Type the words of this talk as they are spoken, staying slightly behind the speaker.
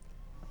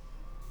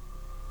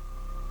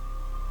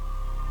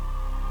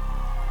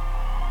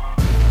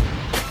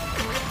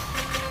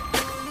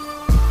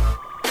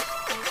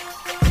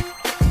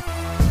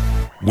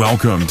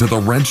Welcome to the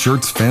Red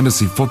Shirts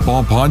Fantasy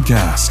Football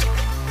Podcast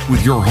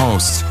with your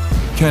hosts,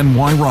 Ken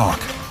Wyrock,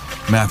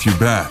 Matthew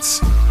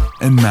Betts,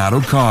 and Matt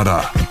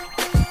Okada.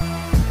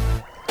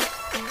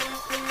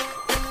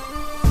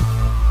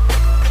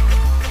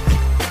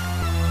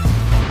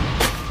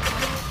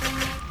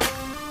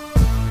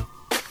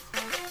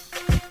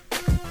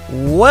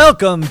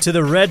 Welcome to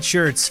the Red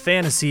Shirts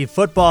Fantasy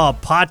Football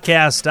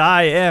Podcast.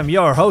 I am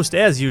your host,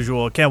 as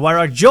usual, Ken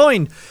Wyrock,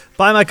 joined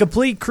by my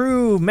complete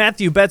crew.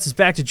 Matthew Betts is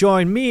back to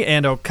join me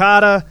and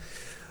Okada.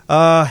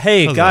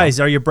 Hey, Hello.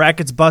 guys, are your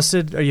brackets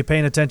busted? Are you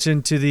paying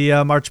attention to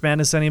the March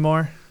Madness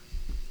anymore?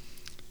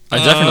 I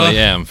definitely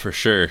am, for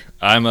sure.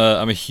 I'm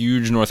a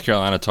huge North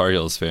Carolina Tar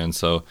Heels fan,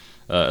 so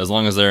as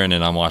long as they're in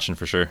it, I'm watching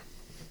for sure.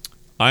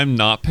 I'm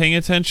not paying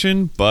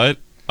attention, but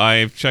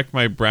I've checked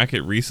my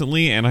bracket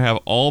recently, and I have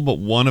all but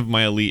one of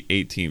my Elite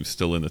Eight teams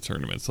still in the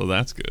tournament, so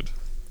that's good.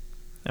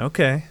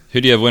 Okay.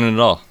 Who do you have winning it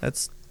all?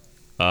 That's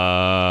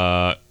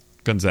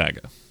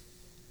Gonzaga.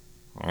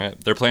 All right,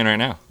 they're playing right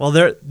now. well,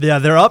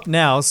 they're up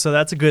now, so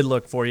that's a good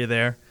look for you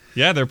there.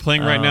 Yeah, they're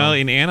playing right now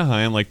in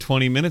Anaheim, like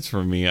 20 minutes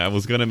from me. I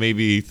was gonna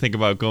maybe think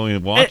about going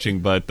and watching,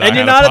 but I and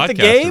you're had not a at the podcast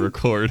game? to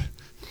record.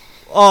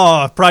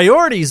 Oh,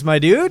 priorities, my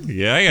dude.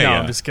 Yeah. No,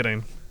 I'm just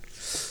kidding.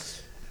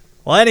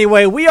 Well,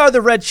 anyway, we are the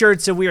Red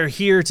Shirts, and we are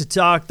here to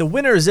talk the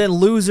winners and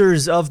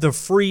losers of the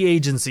free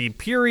agency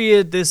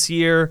period this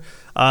year.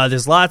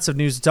 There's lots of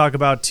news to talk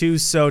about, too,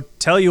 so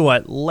tell you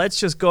what, let's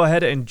just go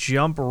ahead and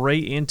jump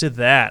right into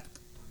that.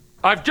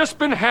 I've just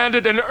been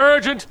handed an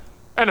urgent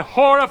and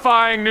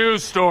horrifying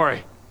news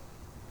story.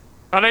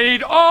 And I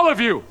need all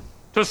of you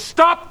to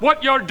stop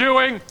what you're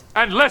doing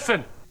and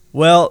listen.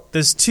 Well,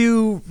 there's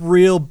two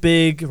real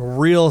big,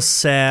 real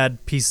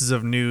sad pieces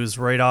of news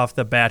right off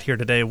the bat here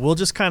today. We'll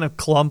just kind of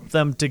clump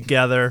them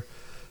together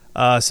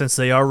since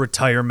they are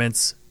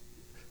retirements.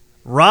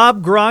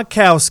 Rob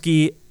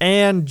Gronkowski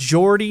and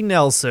Jordy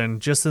Nelson,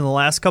 just in the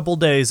last couple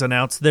days,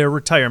 announced their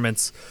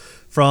retirements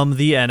from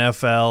the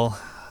NFL.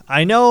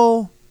 I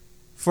know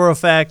for a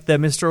fact that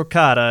Mr.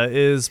 Okada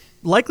is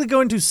likely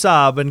going to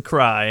sob and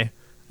cry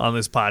on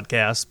this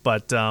podcast,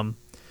 but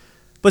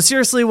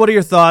seriously, what are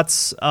your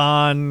thoughts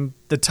on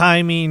the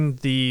timing,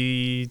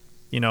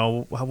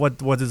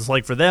 what it's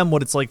like for them,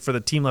 what it's like for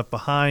the team left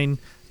behind?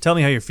 Tell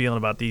me how you're feeling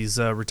about these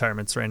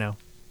retirements right now.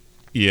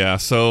 Yeah,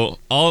 so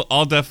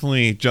I'll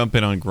definitely jump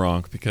in on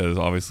Gronk because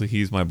obviously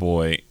he's my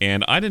boy,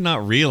 and I did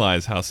not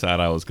realize how sad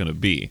I was going to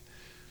be.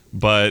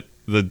 But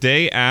the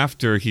day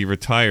after he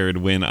retired,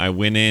 when I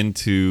went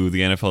into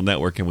the NFL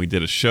Network and we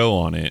did a show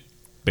on it,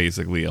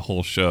 basically a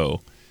whole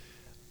show,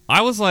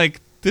 I was like,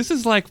 this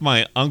is like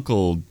my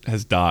uncle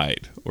has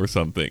died or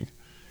something.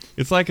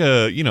 It's like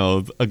a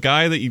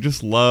guy that you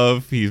just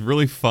love. He's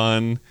really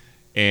fun,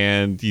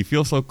 and you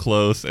feel so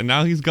close, and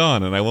now he's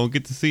gone, and I won't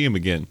get to see him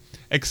again.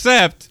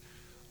 Except,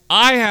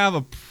 I have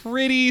a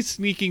pretty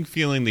sneaking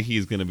feeling that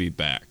he's going to be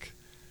back.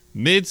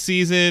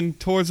 Mid-season,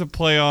 towards the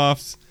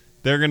playoffs,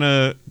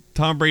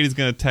 Tom Brady's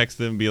going to text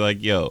him and be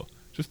like, yo,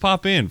 just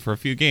pop in for a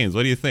few games.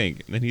 What do you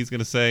think? And then he's going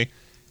to say,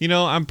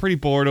 I'm pretty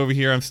bored over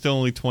here. I'm still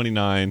only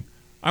 29.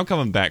 I'm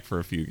coming back for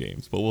a few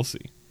games, but we'll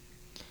see.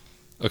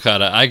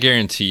 Okada, I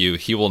guarantee you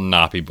he will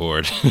not be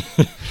bored.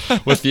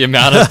 With the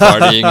amount of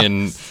partying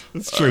and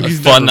That's true.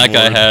 He's fun never that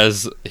guy bored.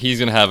 has, he's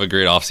going to have a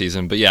great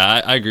offseason. But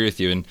yeah, I agree with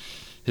you. And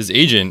his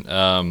agent,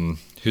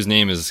 whose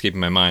name is escaping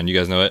my mind, you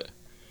guys know it?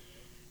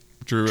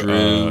 Drew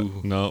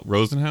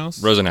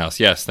Rosenhaus? Rosenhaus,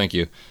 yes, thank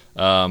you.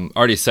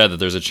 Already said that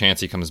there's a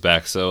chance he comes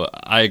back. So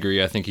I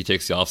agree. I think he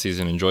takes the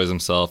offseason, enjoys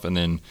himself, and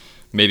then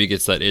maybe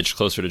gets that itch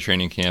closer to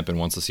training camp, and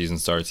once the season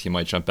starts, he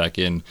might jump back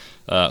in.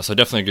 So I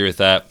definitely agree with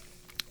that.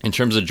 In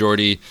terms of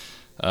Jordy,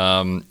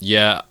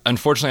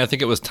 unfortunately, I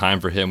think it was time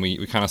for him.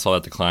 We kind of saw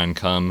that decline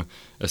come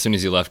as soon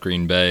as he left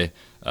Green Bay.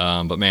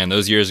 But man,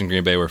 those years in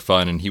Green Bay were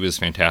fun, and he was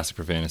fantastic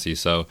for fantasy.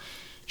 So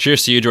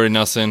cheers to you, Jordy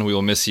Nelson. We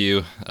will miss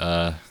you.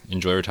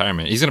 Enjoy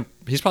retirement. He's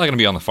probably going to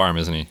be on the farm,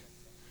 isn't he?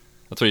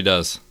 That's what he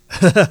does.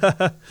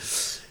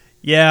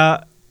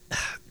 Yeah,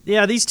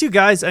 these two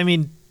guys, I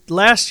mean,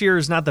 last year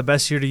is not the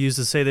best year to use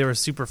to say they were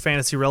super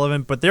fantasy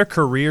relevant, but their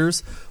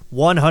careers,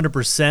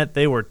 100%,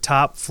 they were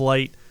top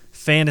flight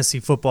fantasy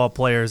football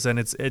players, and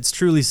it's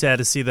truly sad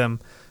to see them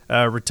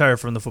retire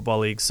from the football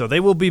league. So they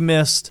will be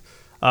missed.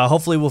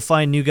 Hopefully we'll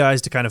find new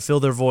guys to kind of fill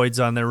their voids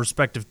on their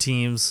respective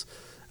teams.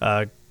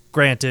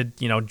 Granted,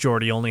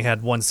 Jordy only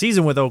had one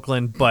season with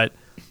Oakland, but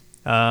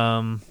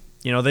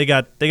they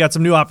got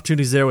some new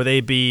opportunities there with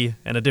AB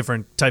and a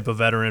different type of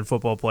veteran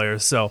football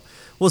players. So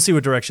we'll see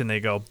what direction they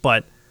go.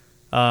 But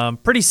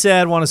pretty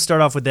sad. Want to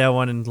start off with that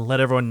one and let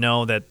everyone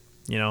know that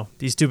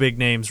these two big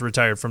names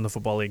retired from the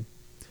football league.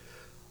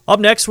 Up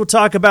next, we'll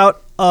talk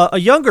about a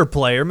younger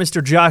player,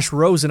 Mr. Josh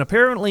Rosen.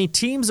 Apparently,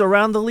 teams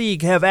around the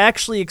league have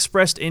actually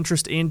expressed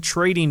interest in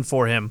trading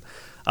for him.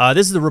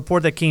 This is the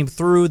report that came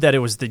through that it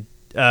was the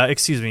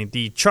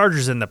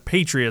Chargers and the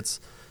Patriots.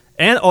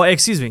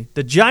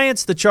 The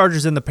Giants, the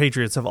Chargers, and the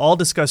Patriots have all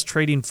discussed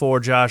trading for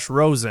Josh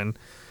Rosen.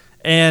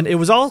 And it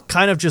was all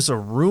kind of just a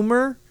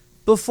rumor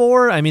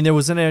before. I mean, there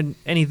wasn't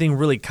anything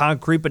really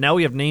concrete, but now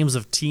we have names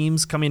of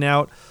teams coming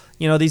out.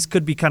 These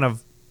could be kind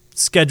of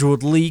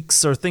scheduled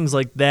leaks or things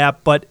like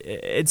that, but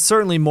it's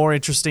certainly more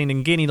interesting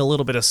and gaining a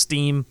little bit of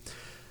steam.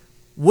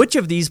 Which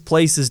of these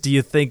places do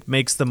you think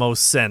makes the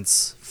most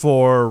sense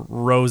for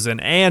Rosen,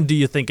 and do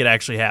you think it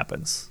actually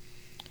happens?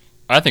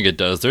 I think it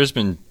does. There's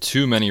been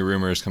too many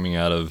rumors coming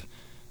out of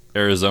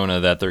Arizona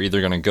that they're either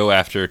going to go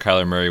after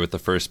Kyler Murray with the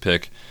first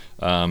pick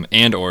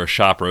and or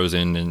shop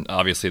Rosen, and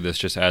obviously this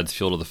just adds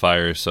fuel to the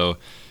fire. So,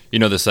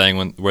 the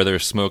saying, where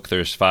there's smoke,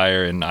 there's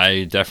fire, and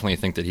I definitely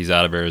think that he's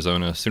out of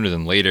Arizona sooner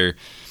than later.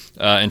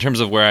 In terms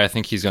of where I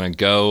think he's going to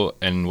go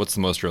and what's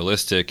the most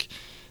realistic,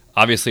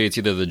 obviously it's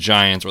either the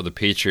Giants or the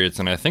Patriots,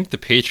 and I think the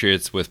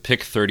Patriots with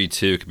pick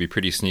 32 could be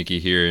pretty sneaky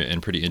here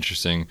and pretty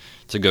interesting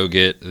to go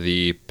get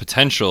the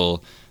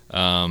potential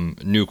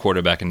new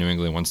quarterback in New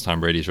England once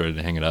Tom Brady's ready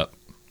to hang it up.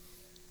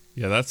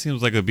 Yeah, that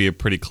seems like it would be a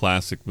pretty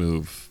classic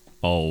move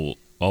all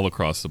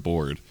across the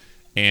board.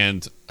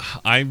 And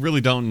I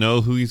really don't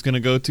know who he's going to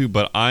go to,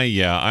 but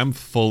I'm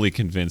fully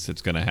convinced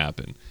it's going to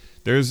happen.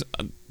 There's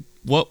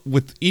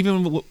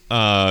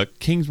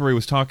Kingsbury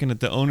was talking at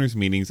the owners'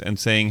 meetings and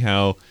saying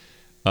how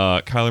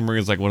Kyler Murray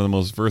is like one of the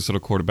most versatile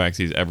quarterbacks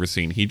he's ever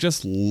seen. He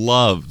just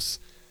loves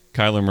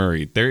Kyler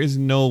Murray. There is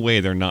no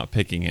way they're not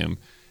picking him.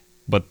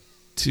 But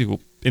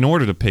in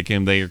order to pick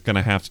him, they are going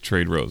to have to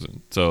trade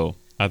Rosen. So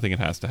I think it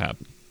has to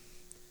happen.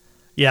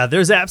 Yeah,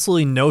 there's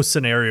absolutely no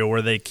scenario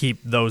where they keep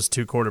those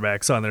two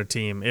quarterbacks on their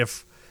team.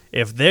 If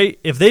they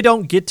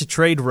don't get to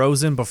trade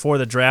Rosen before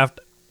the draft,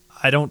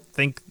 I don't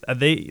think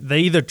they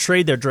either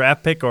trade their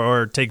draft pick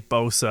or take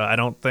Bosa. I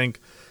don't think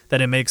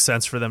that it makes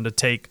sense for them to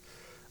take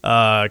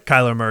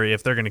Kyler Murray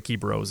if they're going to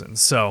keep Rosen.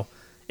 So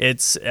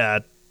it's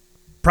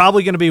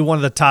probably going to be one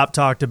of the top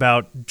talked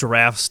about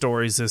draft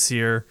stories this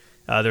year.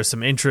 There's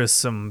some interest,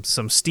 some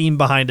steam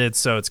behind it,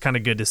 so it's kind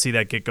of good to see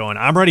that get going.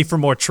 I'm ready for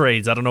more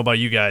trades. I don't know about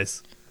you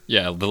guys.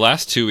 Yeah, the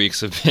last 2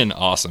 weeks have been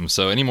awesome.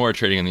 So any more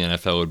trading in the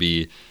NFL would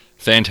be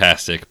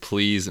fantastic.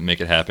 Please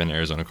make it happen,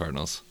 Arizona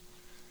Cardinals.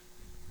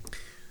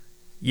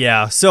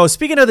 Yeah, so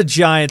speaking of the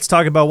Giants,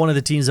 talk about one of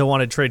the teams that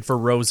wanted to trade for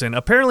Rosen.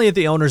 Apparently at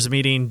the owners'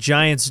 meeting,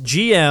 Giants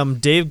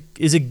GM Dave,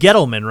 is it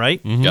Gettleman,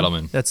 right? Mm-hmm.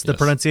 Gettleman. That's the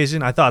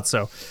pronunciation? I thought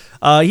so.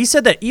 He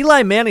said that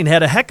Eli Manning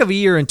had a heck of a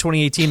year in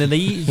 2018, and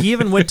he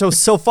even went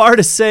so far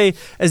to say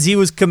as he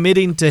was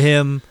committing to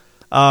him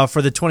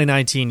for the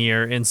 2019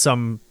 year in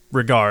some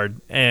regard.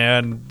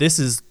 And this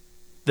is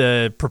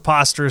the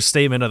preposterous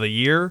statement of the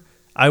year,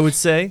 I would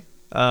say.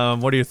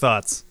 What are your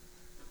thoughts?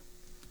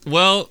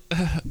 Well,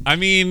 I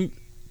mean,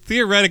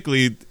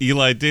 theoretically,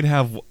 Eli did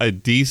have a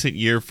decent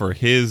year for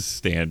his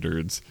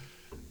standards.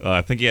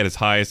 I think he had his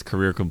highest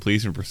career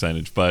completion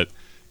percentage, but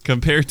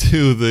compared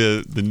to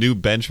the new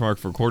benchmark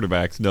for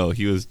quarterbacks, no,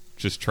 he was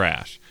just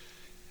trash.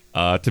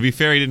 To be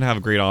fair, he didn't have a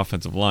great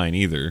offensive line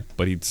either,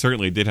 but he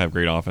certainly did have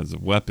great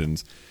offensive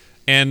weapons.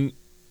 And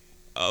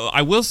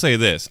I will say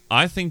this.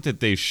 I think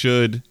that they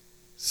should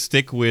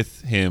stick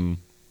with him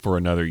for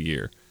another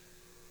year.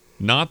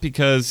 Not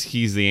because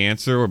he's the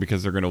answer or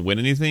because they're going to win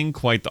anything,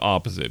 quite the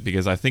opposite.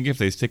 Because I think if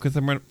they stick with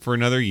him for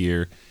another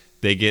year,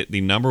 they get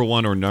the number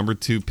 1 or number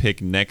 2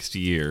 pick next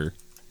year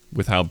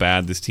with how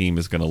bad this team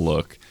is going to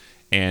look.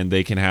 And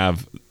they can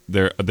have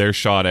their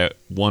shot at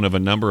one of a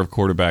number of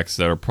quarterbacks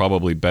that are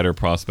probably better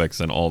prospects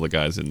than all the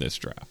guys in this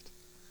draft.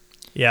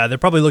 Yeah, they're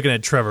probably looking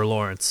at Trevor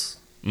Lawrence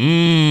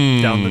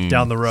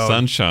down the road.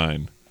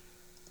 Sunshine.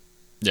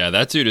 Yeah,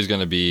 that dude is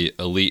going to be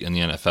elite in the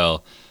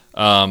NFL.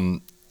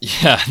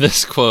 Yeah,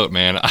 this quote,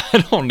 man,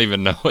 I don't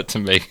even know what to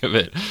make of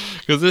it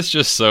because it's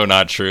just so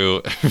not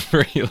true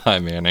for Eli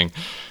Manning.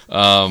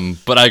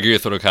 But I agree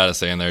with what Okada's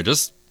saying there.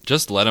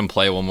 Just let him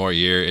play one more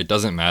year. It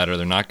doesn't matter.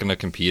 They're not going to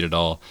compete at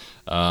all.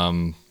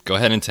 Go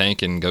ahead and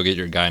tank and go get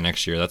your guy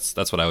next year.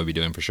 That's what I would be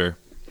doing for sure.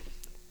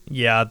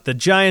 Yeah, the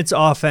Giants'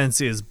 offense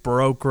is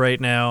broke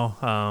right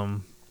now.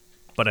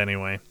 But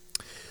anyway.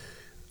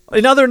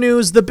 In other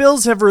news, the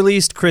Bills have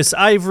released Chris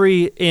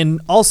Ivory.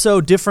 In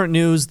also different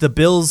news, the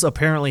Bills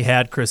apparently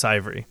had Chris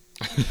Ivory.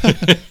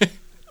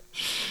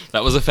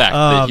 That was a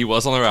fact. He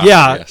was on the roster.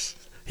 Yeah, yes.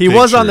 He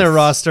was on their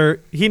roster.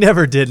 He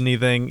never did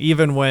anything.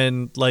 Even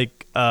when LeSean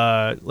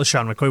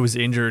McCoy was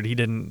injured, he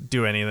didn't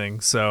do anything.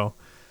 So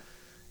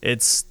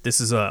this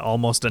is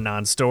almost a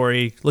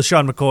non-story.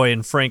 LeSean McCoy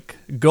and Frank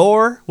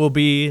Gore will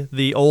be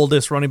the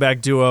oldest running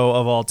back duo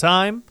of all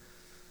time.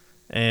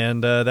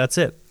 And that's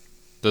it.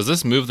 Does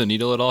this move the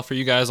needle at all for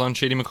you guys on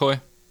Shady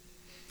McCoy?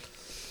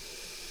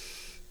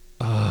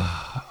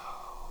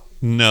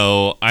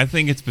 No, I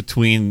think it's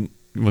between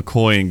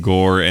McCoy and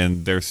Gore,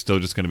 and they're still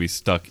just going to be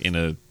stuck in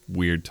a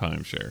weird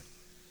timeshare.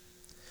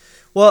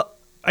 Well,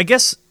 I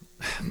guess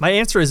my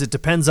answer is it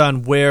depends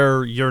on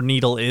where your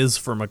needle is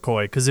for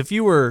McCoy. Because if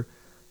you were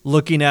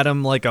looking at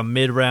him like a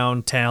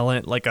mid-round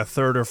talent, like a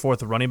third or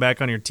fourth running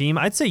back on your team,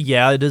 I'd say,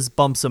 yeah, it just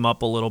bumps him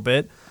up a little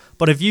bit.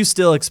 But if you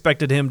still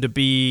expected him to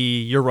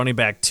be your running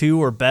back 2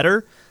 or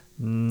better,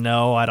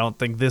 no, I don't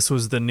think this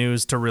was the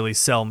news to really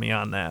sell me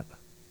on that.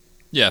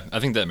 Yeah, I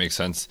think that makes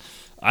sense.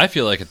 I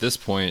feel like at this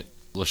point,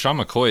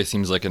 LeSean McCoy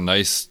seems like a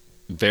nice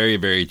very,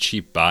 very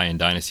cheap buy in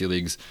dynasty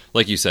leagues.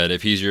 Like you said,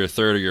 if he's your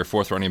third or your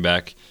fourth running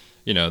back,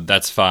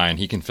 that's fine.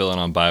 He can fill in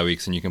on bye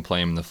weeks, and you can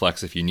play him in the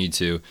flex if you need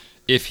to,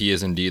 if he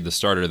is indeed the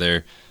starter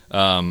there,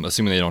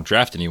 assuming they don't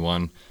draft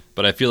anyone.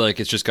 But I feel like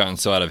it's just gotten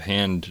so out of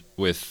hand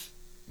with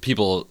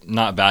people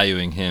not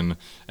valuing him,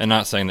 and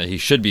not saying that he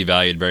should be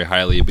valued very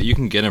highly, but you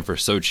can get him for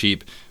so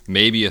cheap,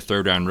 maybe a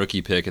third-round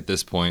rookie pick at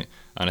this point.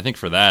 And I think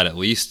for that, at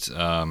least,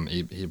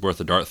 he's worth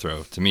a dart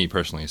throw to me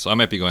personally. So I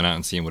might be going out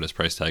and seeing what his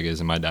price tag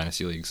is in my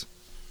dynasty leagues.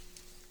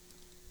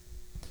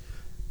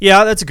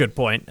 Yeah, that's a good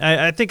point.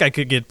 I think I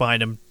could get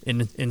behind him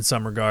in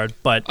some regard.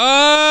 But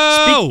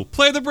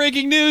play the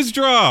breaking news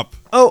drop.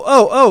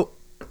 Oh.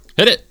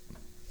 Hit it.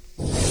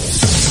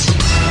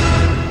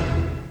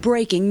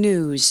 Breaking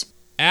news.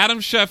 Adam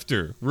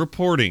Schefter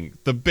reporting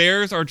the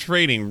Bears are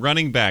trading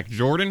running back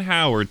Jordan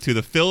Howard to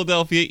the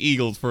Philadelphia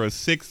Eagles for a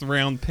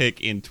 6th-round pick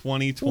in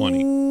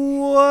 2020.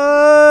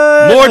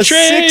 What? More a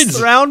trades!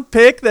 6th-round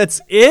pick?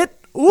 That's it?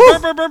 Burr,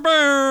 burr, burr,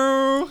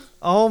 burr.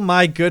 Oh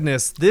my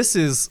goodness! This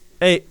is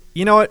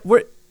you know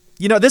what?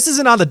 This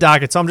isn't on the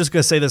docket, so I'm just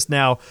going to say this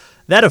now.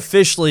 That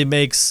officially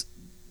makes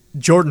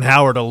Jordan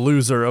Howard a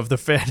loser of the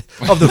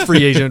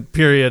free agent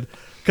period,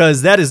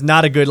 because that is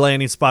not a good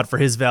landing spot for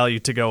his value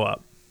to go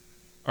up.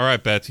 All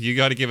right, Bets, you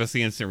got to give us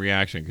the instant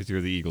reaction because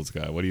you're the Eagles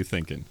guy. What are you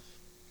thinking?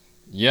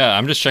 Yeah,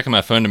 I'm just checking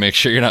my phone to make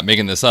sure you're not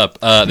making this up.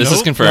 This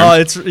is confirmed. No,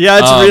 it's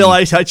real.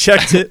 I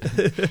checked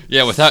it.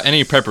 Yeah, without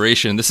any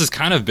preparation, this has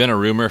kind of been a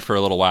rumor for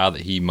a little while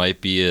that he might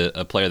be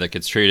a player that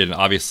gets traded. And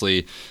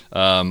obviously,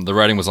 the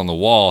writing was on the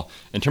wall.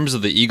 In terms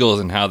of the Eagles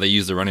and how they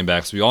use the running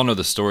backs, we all know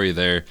the story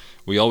there.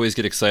 We always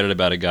get excited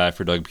about a guy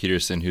for Doug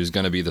Peterson who's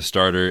going to be the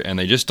starter, and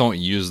they just don't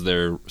use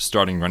their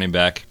starting running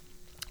back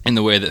in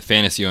the way that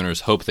fantasy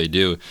owners hope they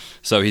do.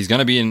 So he's going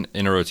to be in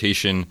a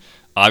rotation.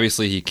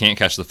 Obviously, he can't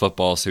catch the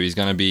football, so he's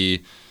going to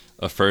be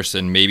a first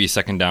and maybe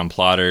second down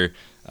plotter.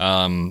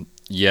 I'm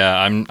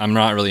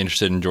not really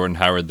interested in Jordan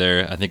Howard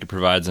there. I think it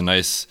provides a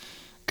nice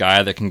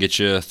guy that can get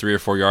you 3 or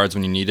 4 yards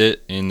when you need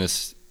it in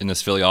this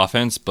Philly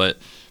offense. But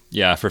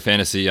yeah, for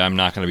fantasy, I'm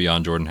not going to be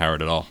on Jordan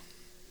Howard at all.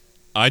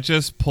 I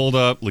just pulled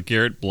up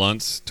LeGarrette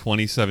Blount's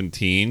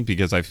 2017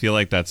 because I feel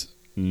like that's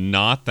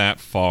not that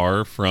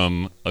far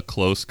from a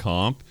close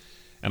comp,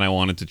 and I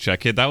wanted to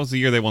check it. That was the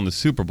year they won the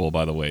Super Bowl,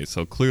 by the way,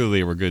 so clearly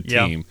they were a good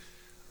team.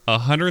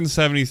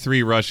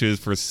 173 rushes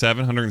for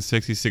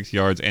 766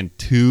 yards and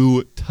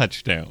 2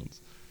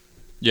 touchdowns.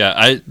 Yeah,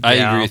 I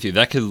agree with you.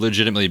 That could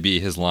legitimately be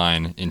his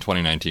line in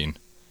 2019.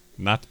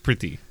 Not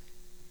pretty.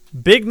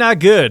 Big, not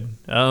good.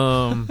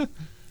 Yikes.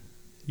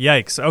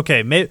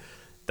 Okay,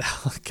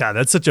 God,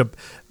 that's such a...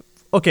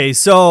 Okay,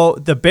 so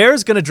the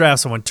Bears going to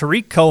draft someone.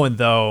 Tariq Cohen,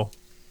 though,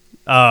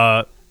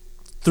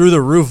 through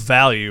the roof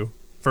value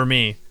for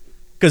me.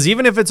 Because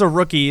even if it's a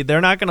rookie, they're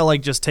not going to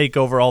just take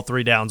over all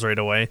 3 downs right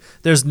away.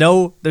 There's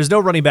no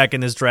running back in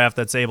this draft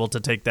that's able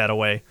to take that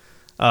away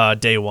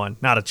day one.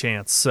 Not a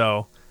chance.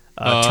 So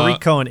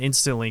Tariq Cohen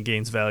instantly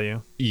gains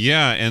value.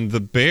 Yeah, and the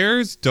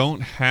Bears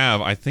don't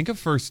have, I think, a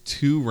first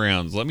 2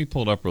 rounds. Let me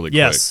pull it up really quick.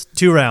 Yes,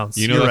 2 rounds.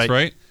 You know You're that's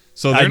right?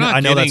 So I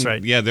know that's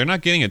right. Yeah, they're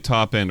not getting a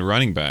top-end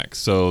running back.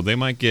 So they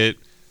might get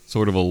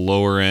sort of a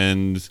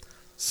lower-end,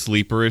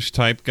 sleeperish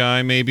type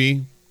guy,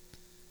 maybe.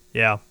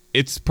 Yeah.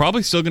 It's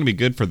probably still going to be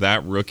good for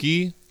that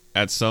rookie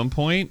at some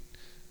point.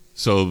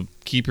 So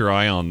keep your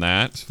eye on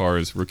that as far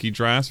as rookie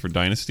drafts for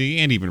Dynasty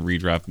and even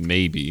redraft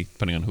maybe,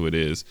 depending on who it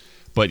is.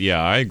 But yeah,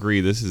 I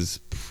agree. This is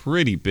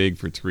pretty big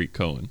for Tariq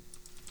Cohen.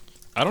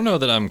 I don't know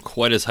that I'm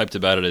quite as hyped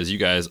about it as you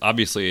guys.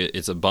 Obviously,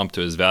 it's a bump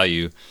to his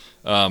value.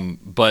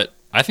 But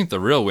I think the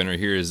real winner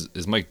here is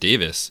Mike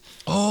Davis.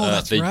 Oh,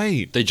 that's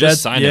right. They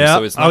just signed him.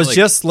 So it's not I was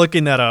just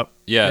looking that up.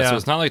 Yeah, so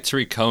it's not like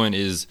Tariq Cohen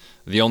is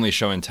the only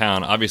show in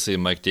town. Obviously,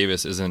 Mike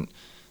Davis isn't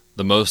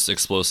the most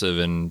explosive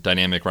and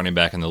dynamic running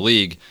back in the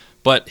league,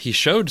 but he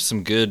showed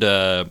some good,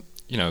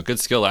 good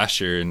skill last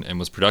year and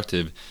was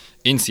productive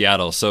in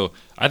Seattle. So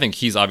I think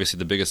he's obviously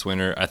the biggest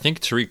winner. I think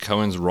Tariq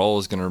Cohen's role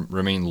is going to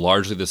remain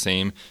largely the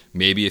same,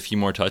 maybe a few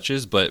more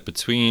touches, but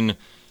between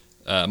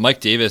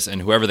Mike Davis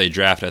and whoever they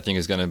draft, I think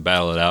is going to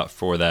battle it out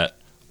for that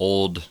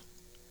old,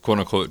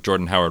 quote-unquote,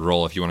 Jordan Howard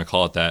role, if you want to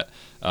call it that.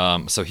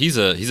 So he's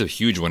a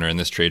huge winner in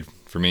this trade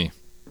for me.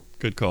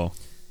 Good call.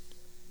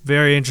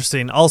 Very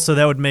interesting. Also,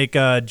 that would make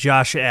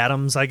Josh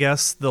Adams, I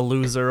guess, the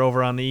loser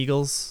over on the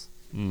Eagles.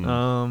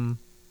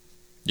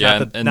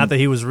 Yeah, not that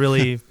he was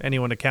really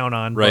anyone to count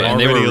on. Right, and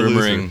they were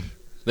rumoring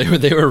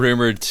they were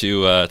rumored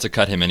to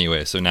cut him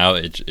anyway. So now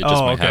it just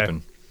might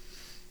happen.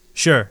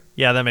 Sure.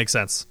 Yeah, that makes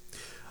sense.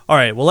 All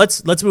right, well,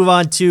 let's move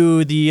on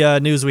to the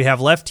news we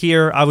have left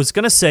here. I was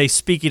going to say,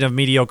 speaking of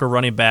mediocre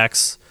running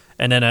backs,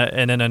 and then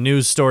a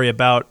news story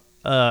about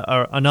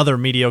another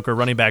mediocre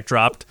running back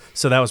dropped,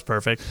 so that was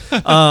perfect.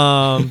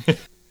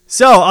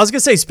 So I was going to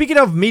say, speaking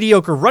of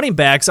mediocre running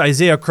backs,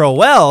 Isaiah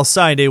Crowell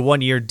signed a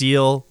 1-year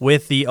deal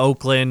with the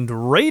Oakland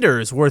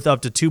Raiders worth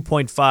up to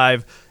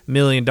 $2.5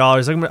 million.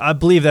 I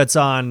believe that's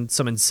on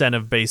some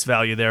incentive-based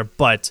value there,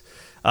 but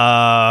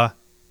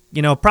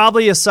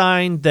probably a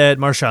sign that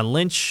Marshawn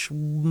Lynch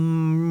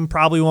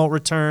probably won't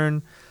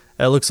return.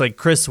 It looks like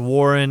Chris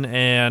Warren,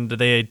 and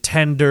they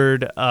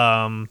tendered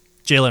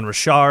Jalen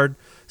Richard.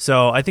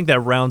 So I think that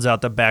rounds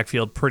out the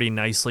backfield pretty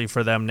nicely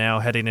for them now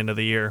heading into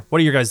the year. What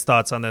are your guys'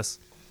 thoughts on this?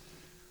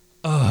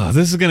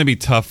 This is going to be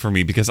tough for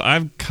me because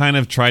I've kind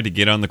of tried to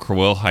get on the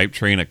Crowell hype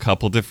train a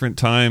couple different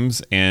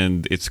times,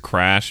 and it's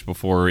crashed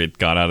before it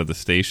got out of the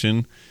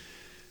station.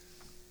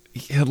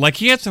 Like,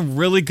 he had some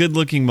really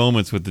good-looking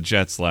moments with the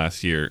Jets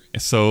last year.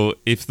 So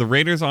if the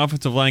Raiders'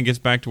 offensive line gets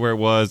back to where it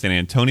was and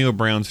Antonio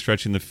Brown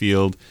stretching the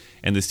field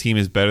and this team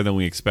is better than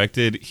we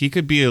expected, he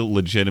could be a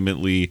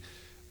legitimately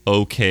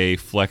okay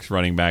flex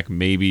running back,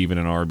 maybe even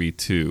an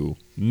RB2.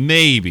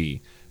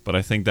 Maybe. But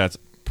I think that's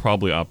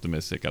probably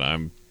optimistic, and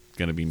I'm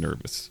going to be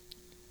nervous.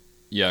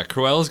 Yeah,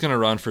 Crowell is going to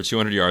run for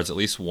 200 yards at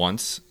least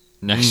once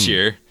next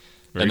year,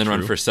 and then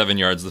run for 7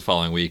 yards the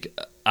following week.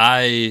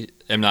 I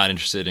am not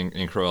interested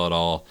in Crowell at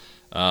all.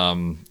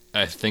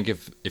 I think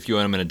if you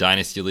own him in a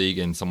dynasty league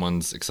and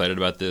someone's excited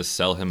about this,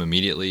 sell him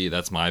immediately.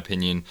 That's my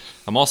opinion.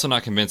 I'm also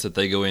not convinced that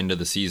they go into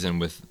the season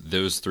with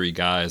those three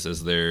guys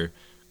as their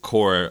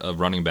core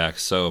of running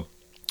backs. So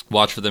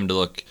watch for them to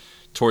look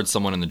towards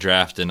someone in the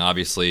draft, and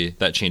obviously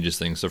that changes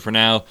things. So for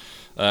now,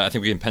 I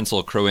think we can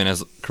pencil Crowell in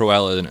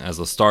as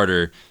a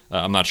starter.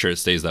 I'm not sure it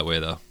stays that way,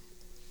 though.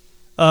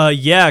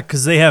 Yeah,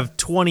 because they have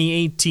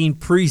 2018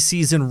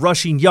 preseason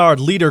rushing yard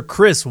leader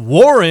Chris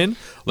Warren.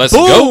 Let's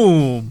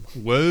Boom! go.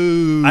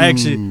 Whoa. I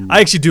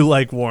actually do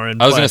like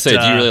Warren. I was going to say,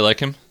 do you really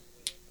like him?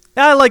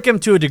 I like him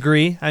to a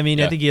degree. I mean,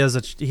 Yeah. I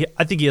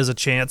think he has a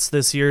chance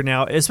this year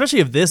now, especially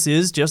if this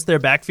is just their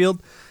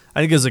backfield.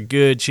 I think there's a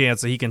good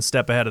chance that he can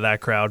step ahead of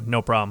that crowd.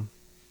 No problem.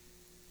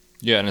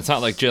 Yeah, and it's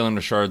not like Jalen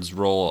Richard's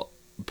role,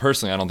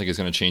 personally, I don't think is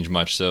going to change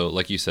much. So,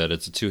 like you said,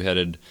 it's a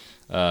two-headed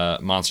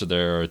monster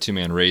there, or a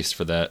two-man race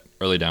for that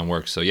early down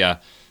work. So, yeah,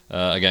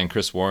 again,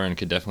 Chris Warren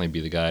could definitely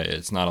be the guy.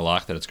 It's not a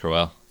lock that it's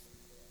Crowell.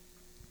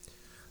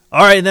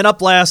 All right, and then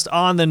up last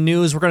on the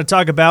news, we're going to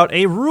talk about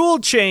a rule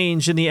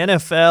change in the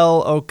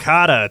NFL.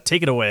 Okada,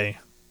 take it away.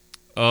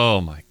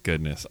 Oh, my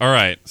goodness. All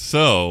right.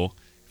 So,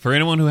 for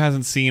anyone who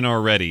hasn't seen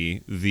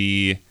already,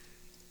 the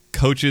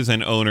coaches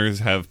and owners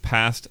have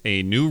passed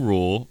a new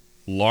rule,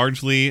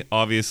 largely,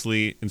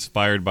 obviously,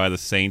 inspired by the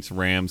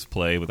Saints-Rams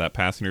play with that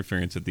pass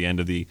interference at the end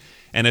of the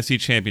NFC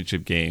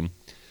Championship game,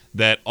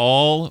 that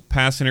all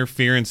pass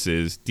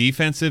interferences,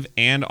 defensive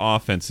and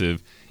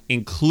offensive,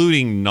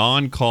 including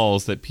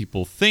non-calls that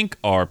people think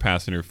are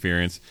pass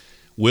interference,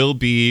 will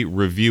be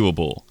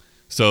reviewable.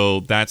 So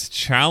that's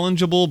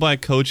challengeable by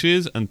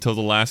coaches until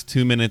the last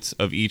 2 minutes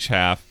of each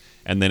half,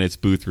 and then it's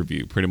booth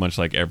review, pretty much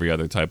like every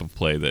other type of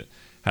play that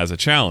has a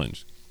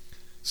challenge.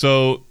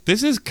 So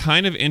this is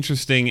kind of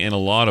interesting in a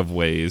lot of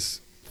ways.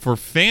 For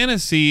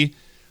fantasy,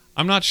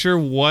 I'm not sure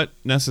what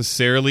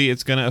necessarily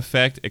it's going to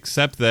affect,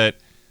 except that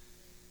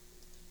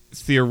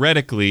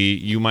theoretically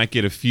you might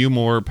get a few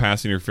more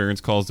pass interference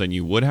calls than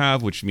you would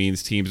have, which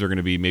means teams are going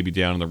to be maybe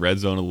down in the red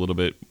zone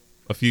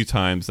a few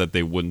times that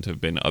they wouldn't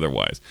have been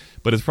otherwise.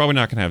 But it's probably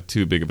not going to have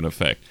too big of an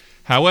effect.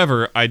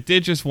 However, I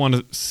did just want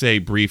to say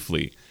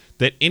briefly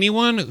that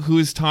anyone who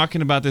is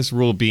talking about this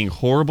rule being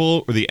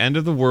horrible or the end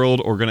of the world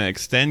or going to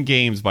extend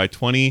games by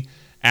 20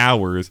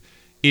 hours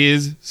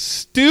is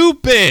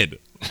stupid.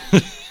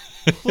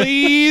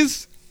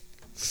 Please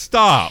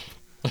stop.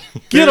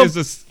 There's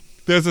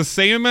the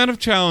same amount of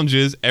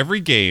challenges every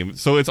game,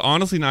 so it's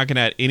honestly not going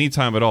to add any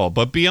time at all.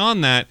 But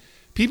beyond that,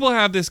 people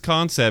have this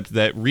concept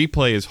that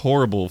replay is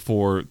horrible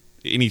for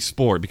any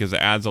sport because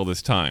it adds all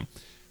this time.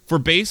 For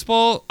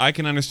baseball, I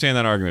can understand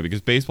that argument because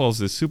baseball is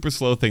this super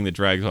slow thing that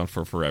drags on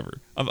for forever.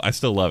 I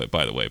still love it,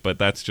 by the way, but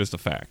that's just a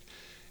fact.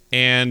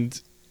 And,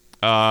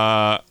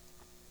 but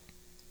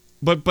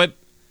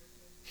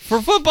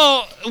for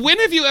football, when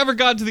have you ever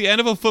got to the end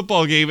of a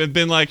football game and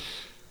been like,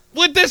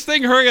 would this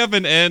thing hurry up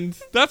and end?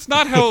 That's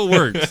not how it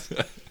works.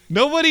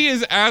 Nobody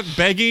is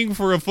begging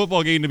for a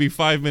football game to be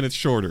 5 minutes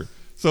shorter.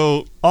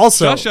 So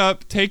Also, shush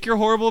up, take your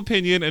horrible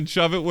opinion, and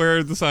shove it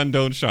where the sun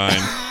don't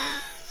shine.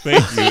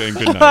 Thank you, and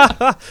good night.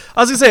 I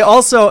was going to say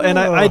also, and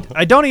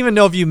I don't even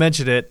know if you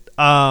mentioned it,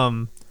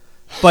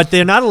 but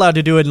they're not allowed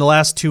to do it in the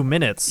last 2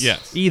 minutes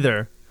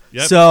either.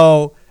 Yep.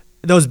 So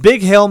those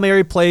big Hail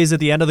Mary plays at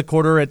the end of the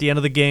quarter, at the end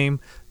of the game,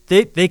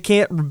 they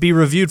can't be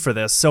reviewed for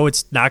this. So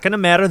it's not going to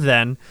matter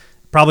then.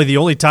 Probably the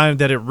only time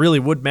that it really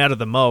would matter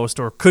the most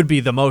or could be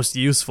the most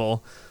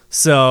useful.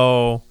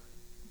 So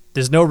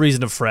there's no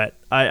reason to fret.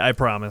 I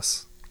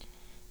promise.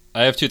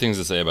 I have two things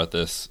to say about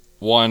this.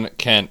 One,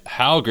 Kent,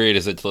 how great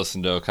is it to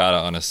listen to Okada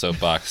on a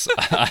soapbox?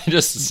 I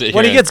just sit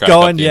when here he gets and crack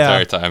going, up the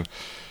entire time.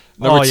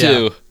 Number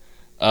two,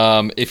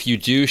 if you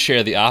do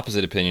share the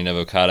opposite opinion of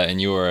Okada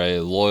and you are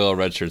a loyal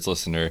Red Shirts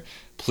listener,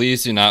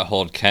 please do not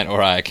hold Kent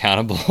or I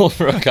accountable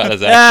for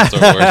Okada's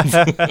actions or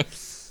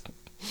words.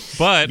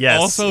 But Yes,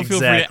 also feel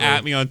free to exactly.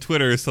 at me on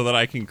Twitter so that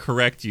I can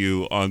correct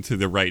you onto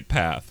the right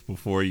path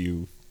before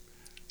you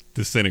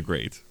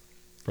disintegrate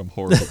from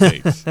horrible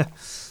takes.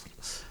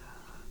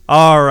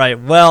 All right.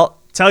 Well,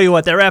 tell you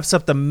what, that wraps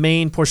up the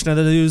main portion of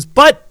the news,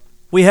 but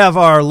we have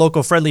our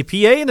local friendly PA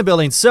in the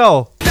building.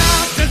 So,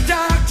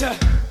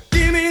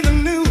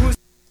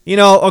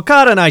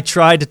 Okada and I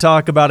tried to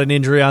talk about an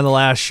injury on the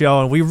last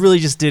show, and we really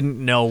just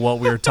didn't know what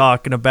we were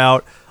talking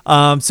about.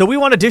 So we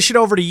want to dish it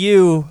over to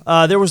you.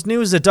 There was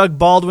news that Doug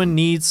Baldwin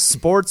needs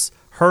sports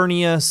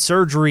hernia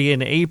surgery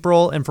in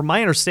April, and from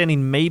my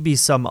understanding, maybe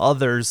some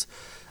others.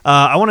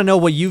 I want to know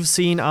what you've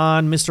seen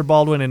on Mr.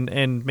 Baldwin,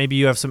 and maybe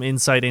you have some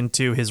insight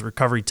into his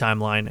recovery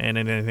timeline and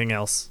anything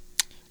else.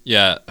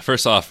 Yeah,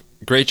 first off,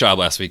 great job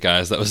last week,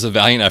 guys. That was a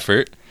valiant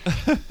effort.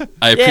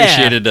 I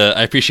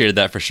appreciated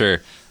that for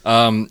sure.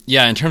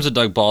 In terms of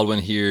Doug Baldwin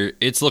here,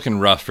 it's looking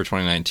rough for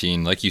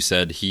 2019. Like you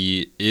said,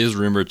 he is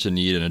rumored to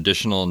need an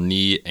additional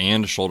knee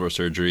and shoulder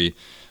surgery.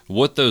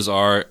 What those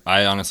are,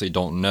 I honestly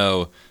don't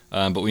know.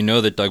 But we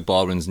know that Doug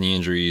Baldwin's knee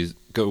injuries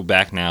go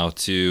back now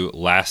to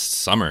last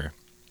summer.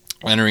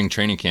 Entering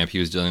training camp, he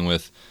was dealing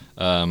with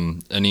a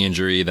knee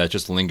injury that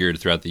just lingered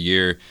throughout the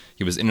year.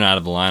 He was in and out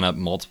of the lineup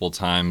multiple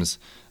times,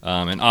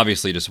 and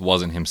obviously just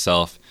wasn't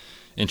himself.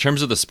 In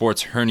terms of the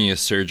sports hernia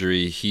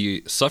surgery,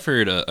 he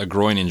suffered a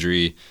groin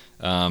injury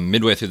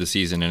midway through the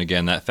season, and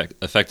again, that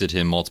affected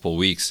him multiple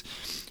weeks.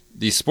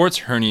 These sports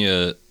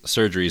hernia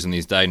surgeries and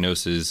these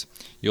diagnoses,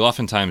 you'll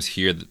oftentimes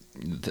hear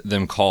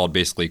them called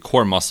basically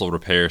core muscle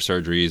repair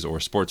surgeries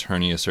or sports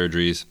hernia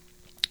surgeries.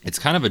 It's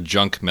kind of a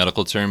junk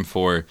medical term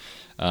for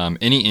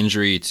any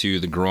injury to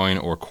the groin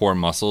or core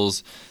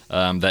muscles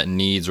that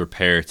needs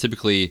repair,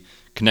 typically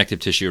connective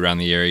tissue around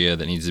the area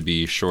that needs to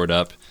be shored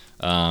up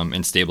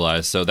and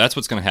stabilized. So that's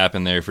what's going to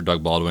happen there for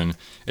Doug Baldwin.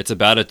 It's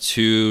about a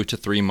 2 to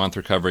 3 month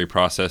recovery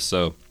process.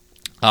 So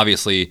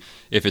obviously,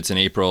 if it's in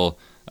April,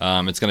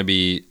 it's going to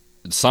be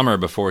summer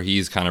before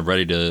he's kind of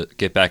ready to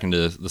get back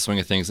into the swing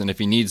of things. And if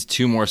he needs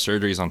 2 more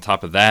surgeries on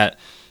top of that,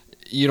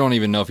 you don't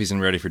even know if he's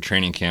ready for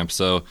training camp.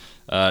 So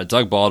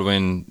Doug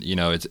Baldwin,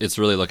 it's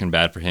really looking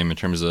bad for him in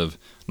terms of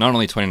not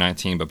only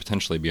 2019, but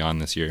potentially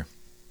beyond this year.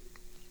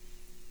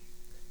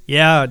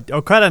 Yeah,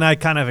 Okada and I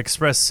kind of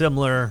expressed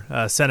similar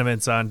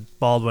sentiments on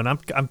Baldwin.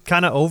 I'm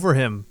kind of over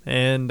him,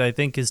 and I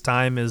think his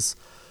time is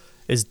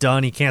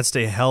done. He can't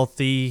stay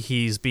healthy.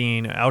 He's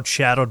being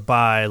outshadowed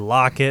by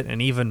Lockett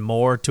and even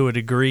more to a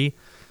degree,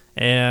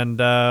 and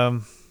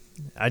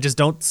I just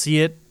don't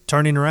see it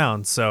turning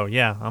around. So,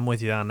 yeah, I'm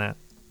with you on that.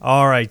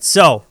 All right,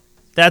 so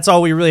that's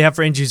all we really have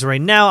for injuries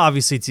right now.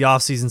 Obviously, it's the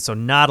offseason, so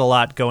not a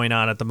lot going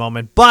on at the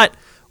moment, but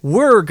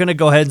we're going to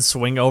go ahead and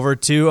swing over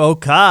to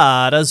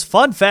Okada's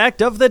fun fact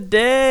of the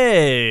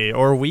day,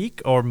 or week,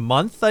 or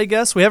month, I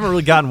guess. We haven't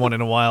really gotten one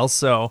in a while,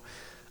 so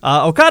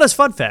Okada's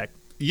fun fact.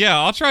 Yeah,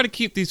 I'll try to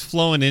keep these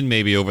flowing in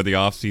maybe over the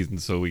offseason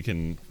so we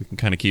can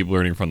kind of keep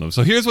learning from them.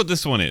 So here's what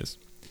this one is.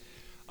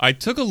 I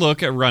took a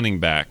look at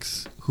running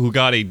backs who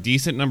got a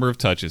decent number of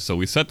touches, so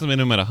we set the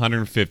minimum at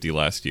 150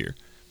 last year,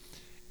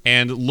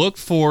 and look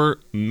for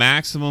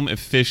maximum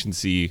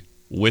efficiency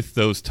with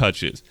those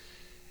touches.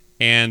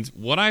 And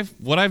what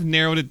I've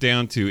narrowed it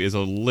down to is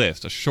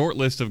a short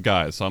list of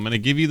guys. So I'm going to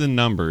give you the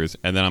numbers,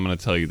 and then I'm going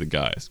to tell you the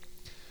guys.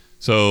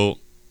 So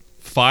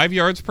 5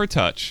 yards per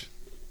touch,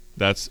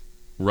 that's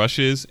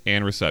rushes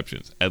and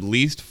receptions. At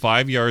least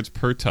 5 yards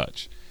per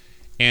touch.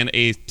 And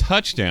a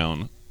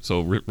touchdown,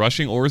 so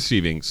rushing or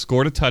receiving,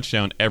 scored a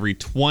touchdown every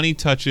 20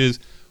 touches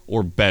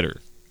or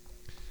better.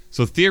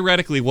 So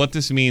theoretically, what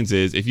this means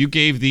is if you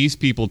gave these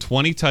people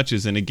 20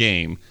 touches in a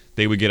game,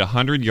 they would get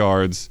 100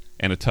 yards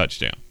and a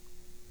touchdown.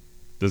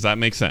 Does that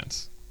make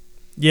sense?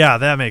 Yeah,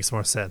 that makes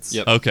more sense.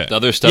 Yep. Okay. The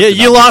other stuff. Yeah,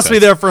 you lost me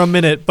there for a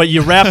minute, but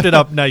you wrapped it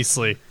up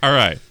nicely. All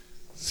right.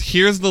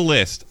 Here's the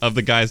list of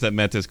the guys that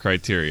met this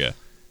criteria.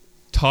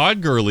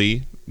 Todd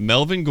Gurley,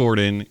 Melvin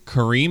Gordon,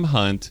 Kareem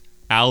Hunt,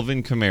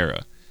 Alvin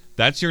Kamara.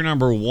 That's your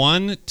number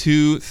 1,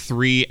 2,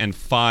 3, and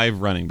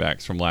 5 running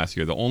backs from last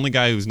year. The only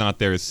guy who's not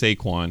there is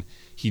Saquon.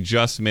 He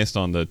just missed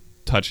on the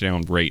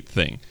touchdown rate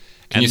thing.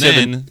 Can you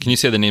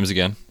say the names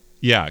again?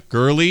 Yeah,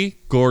 Gurley,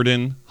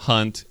 Gordon,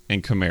 Hunt,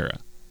 and Kamara.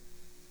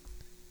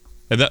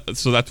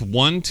 So that's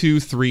 1, 2,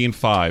 3, and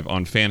 5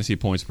 on fantasy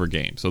points per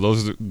game. So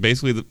those are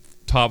basically the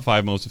top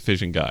 5 most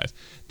efficient guys.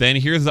 Then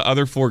here's the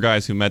other 4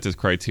 guys who met this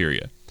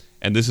criteria.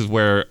 And this is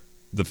where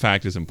the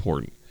fact is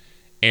important.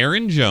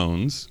 Aaron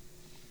Jones,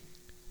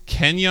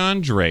 Kenyon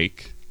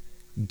Drake,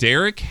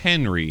 Derrick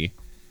Henry,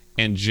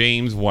 and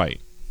James White.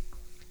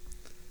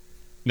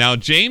 Now,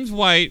 James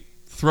White,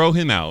 throw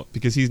him out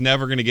because he's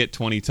never going to get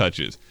 20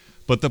 touches.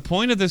 But the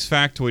point of this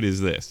factoid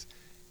is this.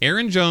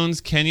 Aaron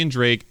Jones, Kenyon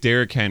Drake,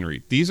 Derrick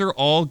Henry. These are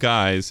all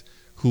guys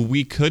who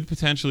we could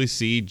potentially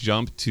see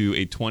jump to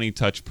a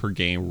 20-touch per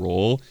game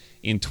role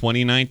in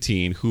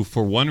 2019, who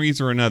for one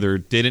reason or another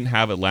didn't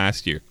have it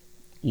last year.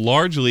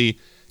 Largely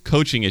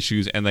coaching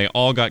issues, and they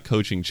all got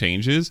coaching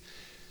changes.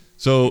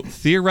 So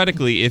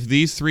theoretically, if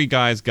these 3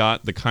 guys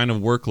got the kind of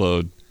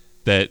workload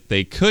that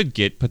they could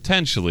get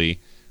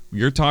potentially,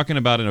 you're talking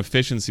about an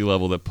efficiency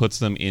level that puts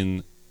them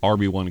in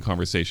RB1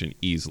 conversation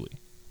easily.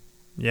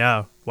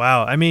 Yeah.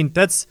 Wow. I mean,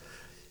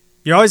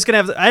 you're always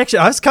going to have...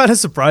 I was kind of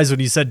surprised when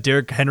you said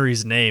Derrick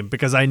Henry's name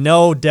because I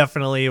know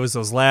definitely it was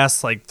those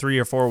last 3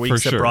 or 4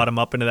 weeks that brought him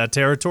up into that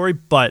territory,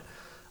 but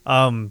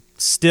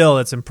still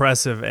it's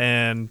impressive.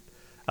 And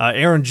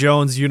Aaron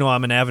Jones,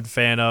 I'm an avid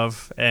fan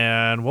of.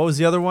 And what was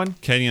the other one?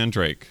 Kenyon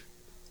Drake.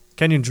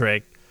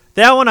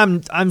 That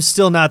one I'm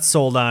still not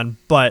sold on,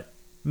 but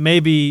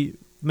maybe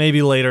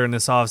later in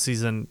this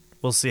offseason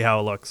we'll see how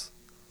it looks.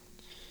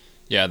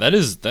 Yeah, that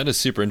is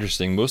super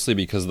interesting, mostly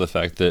because of the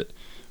fact that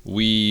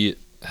we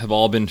have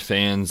all been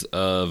fans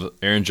of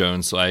Aaron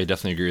Jones, so I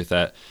definitely agree with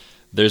that.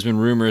 There's been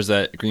rumors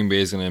that Green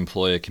Bay is going to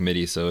employ a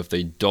committee, so if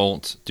they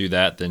don't do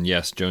that, then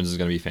yes, Jones is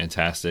going to be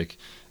fantastic.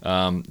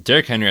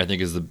 Derrick Henry, I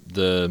think, is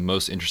the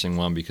most interesting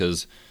one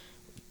because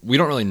we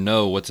don't really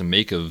know what to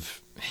make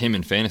of him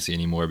in fantasy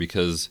anymore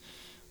because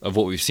of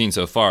what we've seen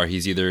so far.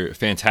 He's either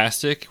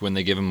fantastic when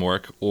they give him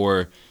work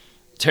or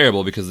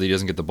terrible because he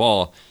doesn't get the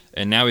ball.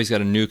 And now he's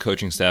got a new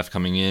coaching staff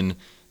coming in.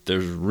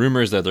 There's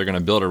rumors that they're going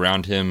to build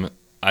around him.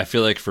 I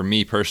feel like for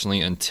me personally,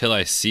 until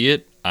I see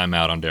it, I'm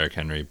out on Derrick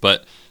Henry.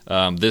 But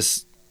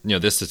this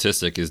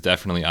statistic is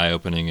definitely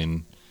eye-opening,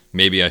 and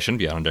maybe I shouldn't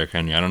be out on Derrick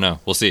Henry. I don't know.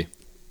 We'll see.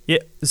 Yeah.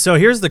 So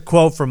here's the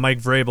quote from Mike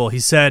Vrabel.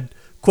 He said,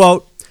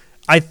 "Quote: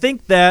 I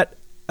think that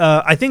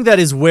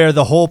is where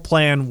the whole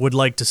plan would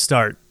like to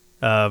start."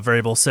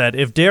 Vrabel said,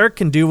 "If Derrick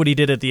can do what he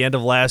did at the end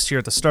of last year,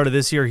 at the start of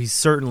this year, he's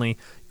certainly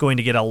going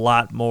to get a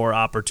lot more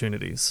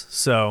opportunities."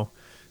 So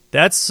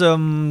that's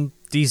some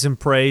decent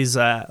praise.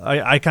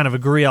 I kind of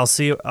agree. I'll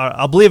see it.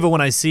 I'll believe it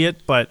when I see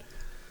it. But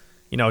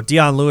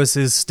Deion Lewis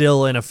is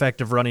still an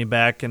effective running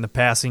back in the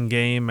passing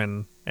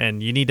game,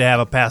 and you need to have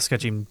a pass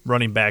catching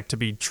running back to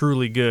be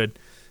truly good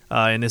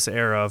in this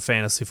era of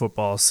fantasy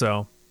football.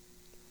 So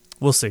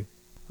we'll see.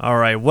 All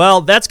right. Well,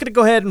 that's going to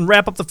go ahead and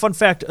wrap up the fun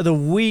fact of the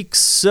week.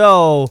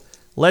 So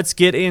let's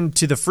get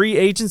into the free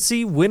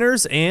agency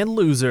winners and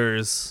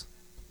losers.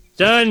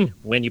 Son,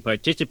 when you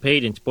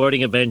participate in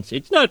sporting events,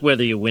 it's not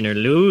whether you win or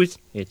lose,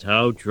 it's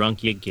how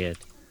drunk you get.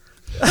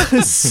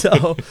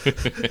 So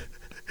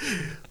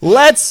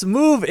let's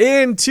move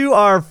into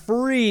our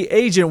free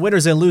agent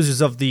winners and losers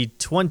of the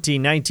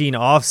 2019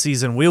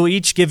 offseason. We'll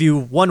each give you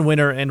one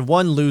winner and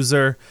one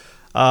loser.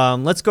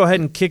 Let's go ahead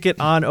and kick it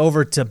on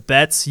over to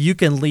Betts. You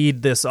can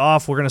lead this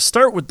off. We're going to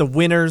start with the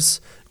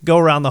winners, go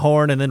around the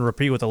horn, and then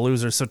repeat with the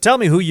losers. So tell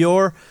me who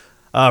your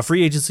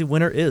free agency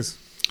winner is.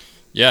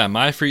 Yeah,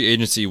 my free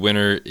agency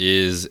winner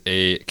is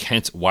a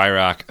Kent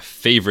Wyrock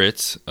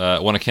favorite,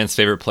 one of Kent's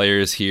favorite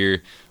players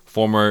here,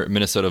 former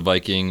Minnesota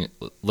Viking,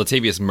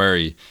 Latavius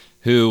Murray,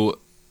 who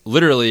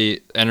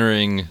literally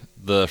entering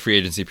the free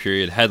agency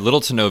period had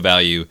little to no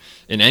value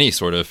in any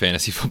sort of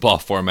fantasy football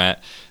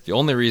format. The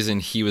only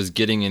reason he was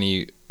getting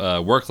any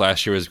work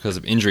last year was because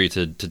of injury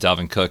to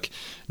Dalvin Cook.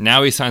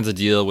 Now he signs a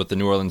deal with the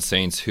New Orleans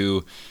Saints,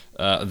 who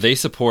they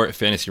support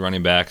fantasy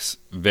running backs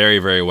very,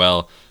 very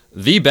well.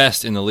 The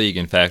best in the league,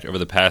 in fact, over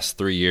the past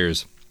 3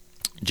 years.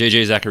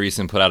 J.J.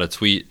 Zacharyson put out a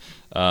tweet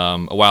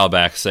a while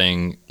back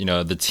saying,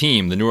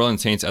 the New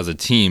Orleans Saints as a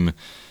team,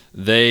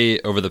 they,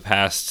 over the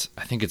past,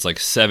 I think it's like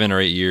 7 or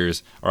 8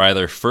 years, are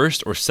either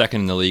first or second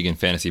in the league in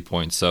fantasy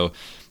points. So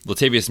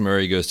Latavius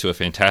Murray goes to a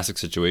fantastic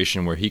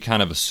situation where he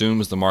kind of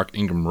assumes the Mark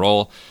Ingram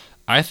role.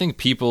 I think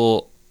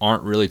people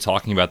aren't really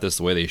talking about this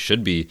the way they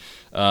should be.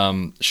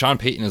 Sean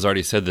Payton has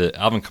already said that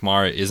Alvin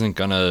Kamara isn't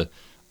going to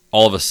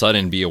all of a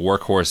sudden be a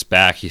workhorse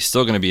back. He's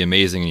still going to be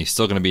amazing, and he's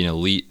still going to be an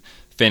elite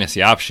fantasy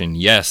option,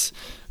 yes.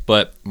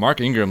 But Mark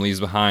Ingram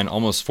leaves behind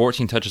almost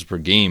 14 touches per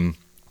game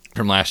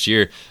from last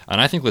year, and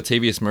I think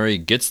Latavius Murray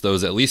gets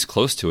those at least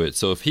close to it.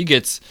 So if he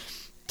gets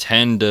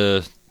 10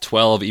 to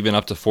 12, even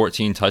up to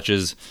 14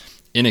 touches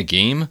in a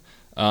game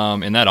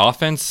in that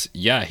offense,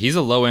 yeah, he's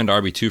a low-end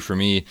RB2 for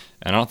me,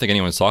 and I don't think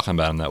anyone's talking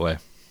about him that way.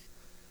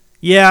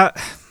 Yeah,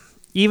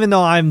 even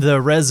though I'm the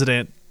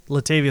resident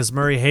Latavius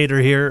Murray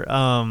hater here,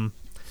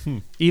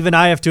 even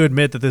I have to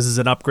admit that this is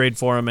an upgrade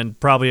for him and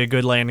probably a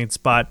good landing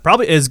spot.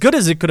 Probably as good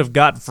as it could have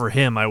gotten for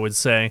him, I would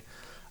say,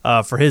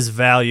 for his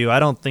value. I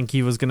don't think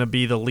he was going to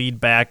be the lead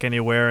back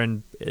anywhere,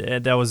 and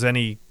that was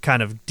any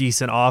kind of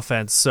decent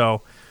offense.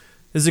 So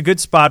this is a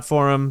good spot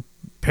for him.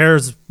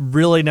 Pairs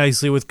really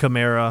nicely with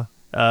Kamara.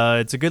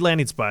 It's a good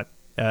landing spot,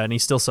 and he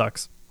still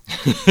sucks.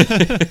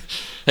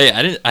 Hey,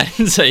 I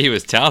didn't say he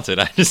was talented.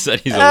 I just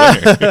said he's a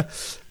winner.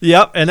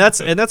 Yep, and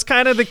that's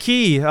kind of the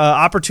key.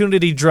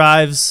 Opportunity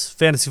drives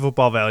fantasy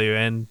football value,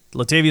 and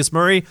Latavius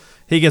Murray,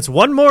 he gets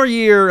one more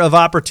year of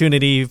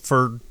opportunity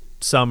for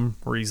some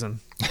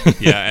reason.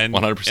 Yeah, and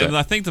 100%. And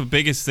I think the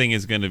biggest thing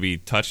is going to be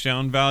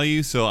touchdown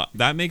value. So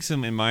that makes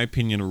him, in my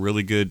opinion, a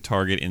really good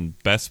target in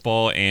best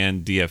ball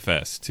and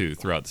DFS too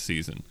throughout the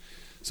season.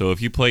 So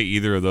if you play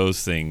either of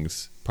those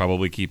things,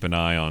 probably keep an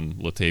eye on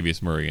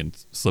Latavius Murray and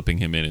slipping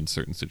him in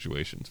certain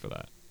situations for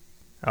that.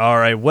 All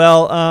right.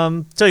 Well,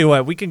 tell you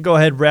what, we can go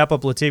ahead and wrap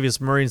up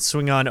Latavius Murray and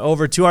swing on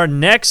over to our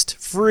next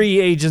free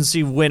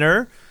agency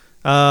winner.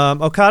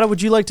 Okada,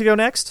 would you like to go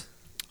next?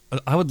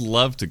 I would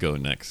love to go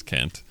next,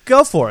 Kent.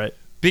 Go for it.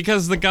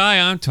 Because the guy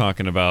I'm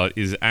talking about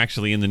is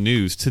actually in the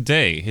news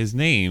today. His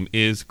name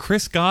is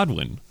Chris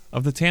Godwin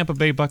of the Tampa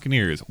Bay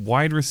Buccaneers,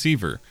 wide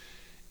receiver.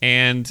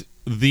 And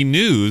the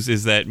news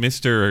is that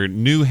Mr.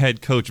 new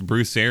head coach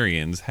Bruce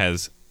Arians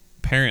has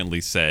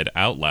apparently said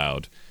out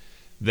loud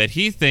that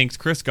he thinks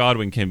Chris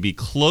Godwin can be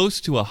close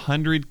to a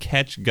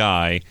 100-catch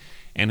guy,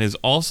 and has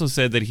also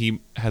said that he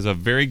has a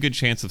very good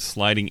chance of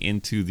sliding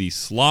into the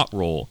slot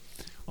role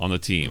on the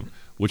team,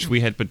 which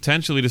we had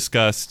potentially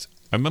discussed.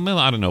 I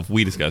don't know if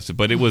we discussed it,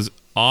 but it was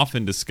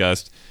often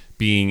discussed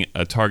being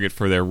a target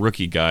for their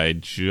rookie guy,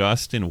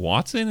 Justin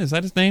Watson. Is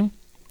that his name?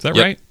 Is that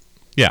right?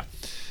 Yeah.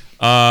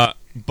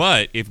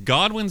 But if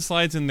Godwin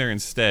slides in there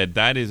instead,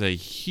 that is a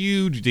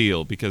huge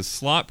deal because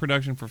slot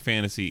production for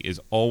fantasy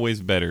is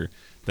always better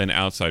than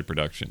outside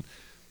production.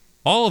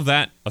 All of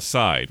that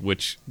aside,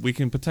 which we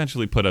can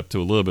potentially put up to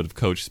a little bit of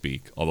coach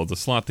speak, although the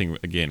slot thing,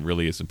 again,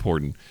 really is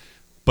important.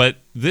 But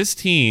this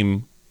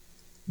team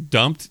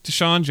dumped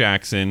Deshaun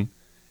Jackson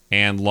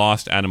and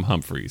lost Adam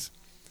Humphries.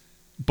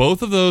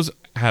 Both of those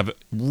have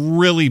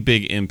really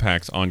big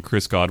impacts on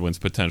Chris Godwin's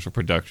potential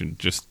production.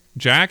 Just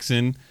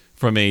Jackson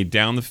from a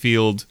down the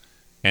field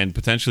and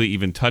potentially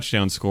even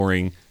touchdown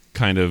scoring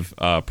kind of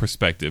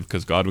perspective,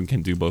 because Godwin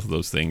can do both of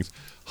those things.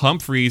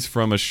 Humphries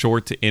from a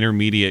short to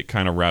intermediate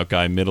kind of route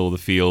guy, middle of the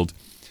field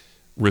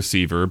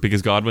receiver,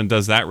 because Godwin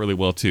does that really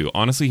well too.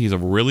 Honestly, he's a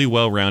really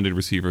well-rounded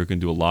receiver who can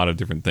do a lot of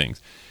different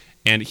things.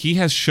 And he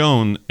has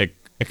shown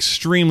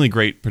extremely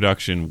great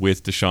production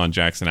with Deshaun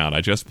Jackson out.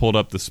 I just pulled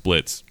up the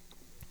splits.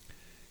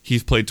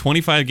 He's played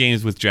 25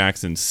 games with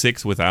Jackson,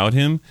 6 without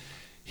him.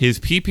 His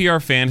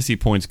PPR fantasy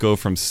points go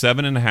from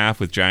 7.5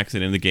 with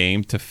Jackson in the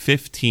game to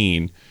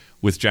 15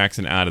 with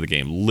Jackson out of the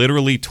game.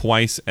 Literally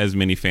twice as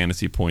many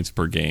fantasy points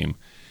per game.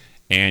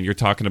 And you're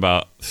talking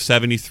about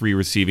 73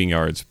 receiving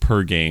yards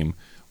per game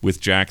with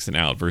Jackson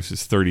out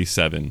versus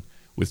 37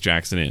 with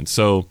Jackson in.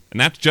 So, and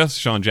that's just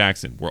Deshaun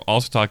Jackson. We're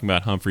also talking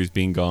about Humphries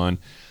being gone.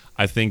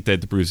 I think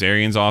that the Bruce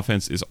Arians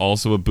offense is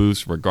also a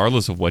boost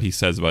regardless of what he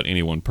says about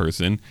any one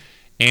person.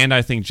 And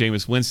I think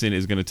Jameis Winston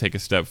is going to take a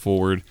step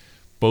forward,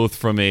 both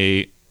from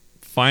a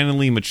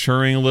finally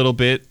maturing a little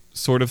bit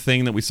sort of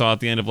thing that we saw at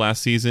the end of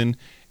last season,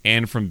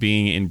 and from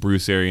being in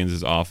Bruce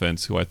Arians'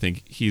 offense, who I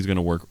think he's going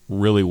to work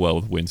really well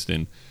with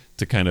Winston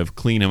to kind of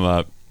clean him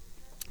up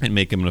and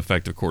make him an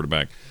effective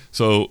quarterback.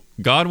 So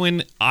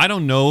Godwin, I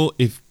don't know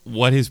if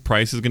what his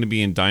price is going to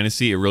be in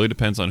Dynasty. It really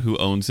depends on who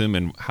owns him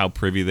and how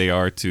privy they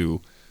are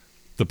to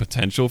the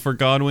potential for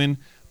Godwin.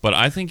 But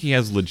I think he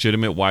has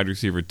legitimate wide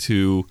receiver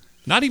 2,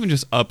 not even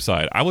just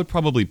upside. I would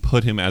probably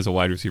put him as a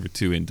wide receiver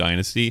 2 in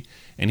Dynasty,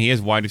 and he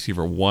has wide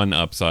receiver 1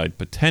 upside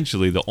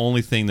potentially. The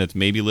only thing that's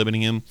maybe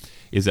limiting him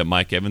is that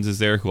Mike Evans is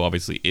there, who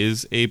obviously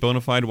is a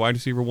bona fide wide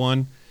receiver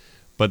 1.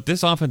 But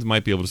this offense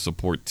might be able to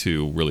support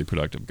 2 really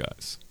productive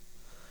guys.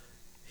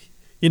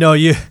 You know,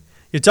 you're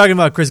talking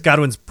about Chris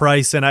Godwin's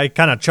price, and I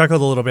kind of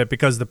chuckled a little bit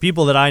because the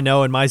people that I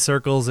know in my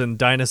circles in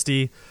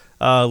Dynasty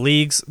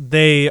leagues,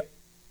 they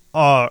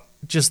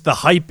just the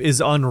hype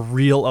is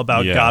unreal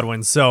about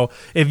Godwin. So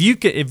if you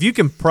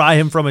can pry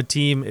him from a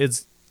team,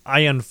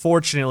 I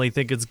unfortunately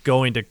think it's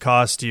going to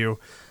cost you.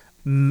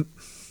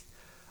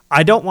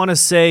 I don't want to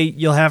say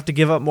you'll have to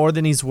give up more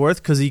than he's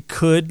worth, because he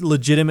could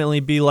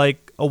legitimately be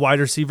like a wide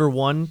receiver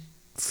 1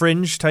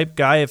 fringe type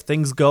guy if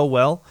things go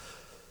well.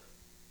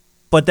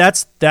 But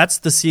that's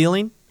the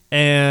ceiling,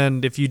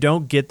 and if you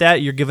don't get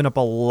that, you're giving up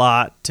a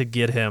lot to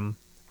get him,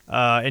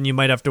 and you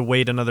might have to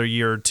wait another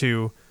year or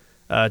two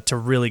to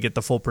really get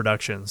the full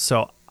production.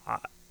 So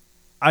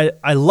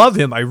I love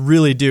him, I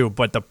really do,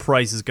 but the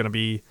price is going to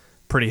be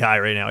pretty high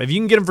right now. If you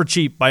can get him for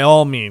cheap, by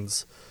all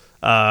means.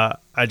 I'm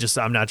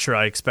not sure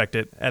I expect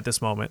it at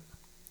this moment,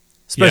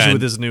 especially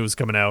with this news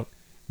coming out.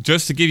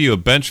 Just to give you a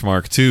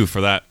benchmark too for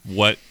that,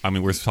 we're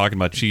talking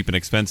about cheap and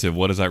expensive.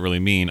 What does that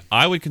really mean?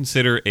 I would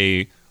consider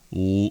a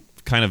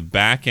kind of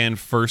back-end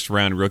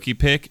first-round rookie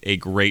pick a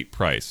great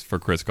price for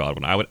Chris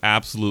Godwin. I would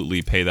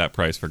absolutely pay that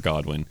price for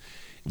Godwin.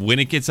 When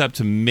it gets up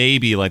to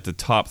maybe like the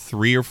top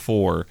 3 or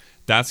 4,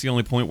 that's the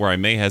only point where I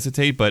may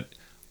hesitate, but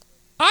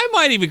I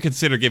might even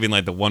consider giving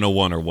like the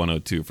 101 or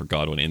 102 for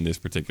Godwin in this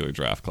particular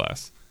draft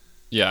class.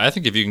 Yeah, I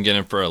think if you can get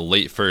him for a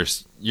late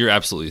first, you're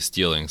absolutely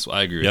stealing. So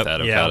I agree with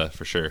that, Okada,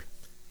 for sure.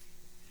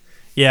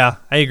 Yeah,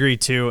 I agree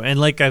too. And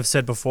like I've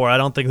said before, I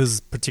don't think this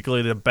is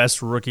particularly the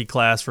best rookie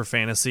class for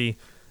fantasy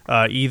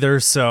either.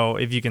 So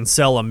if you can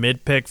sell a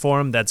mid pick for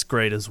him, that's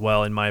great as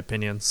well, in my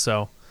opinion.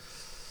 So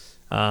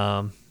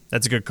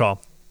that's a good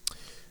call.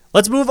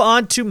 Let's move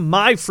on to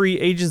my free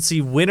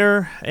agency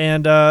winner.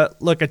 And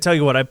look, I tell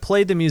you what, I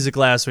played the music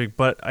last week,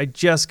 but I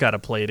just got to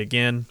play it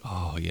again.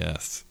 Oh,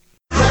 yes.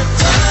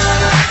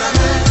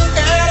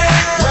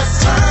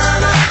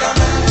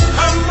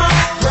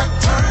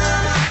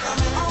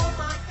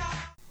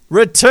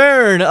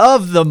 Return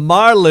of the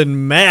Marlon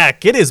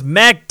Mack. It is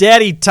Mac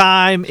Daddy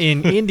time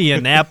in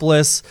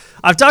Indianapolis.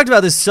 I've talked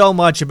about this so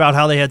much, about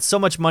how they had so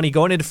much money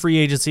going into free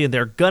agency and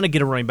they're going to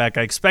get a running back.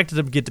 I expected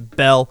them to get to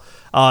Bell.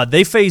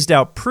 They phased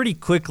out pretty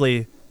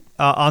quickly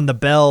on the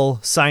Bell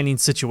signing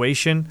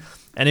situation,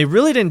 and they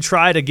really didn't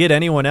try to get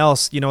anyone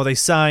else. You know, they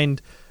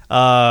signed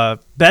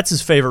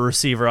Betts' favorite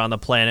receiver on the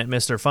planet,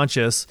 Mr.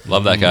 Funchess.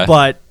 Love that guy.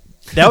 But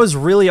that was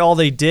really all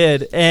they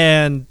did,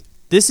 and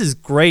this is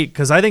great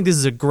because I think this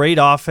is a great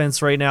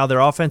offense right now. Their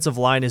offensive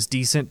line is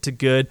decent to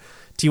good.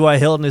 T.Y.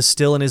 Hilton is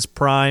still in his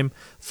prime.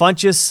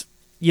 Funchess,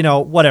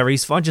 whatever.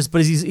 He's Funchess,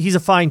 but he's a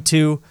fine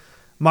too.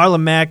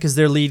 Marlon Mack is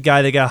their lead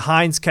guy. They got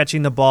Hines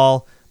catching the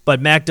ball,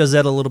 but Mack does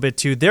that a little bit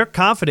too. They're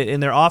confident in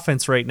their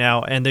offense right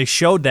now, and they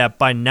showed that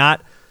by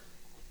not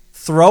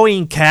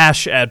throwing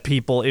cash at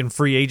people in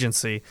free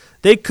agency.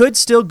 They could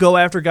still go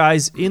after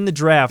guys in the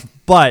draft,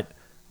 but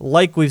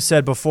like we've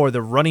said before,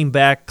 the running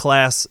back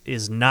class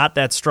is not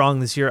that strong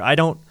this year.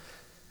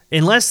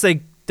 Unless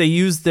they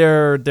use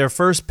their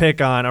first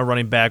pick on a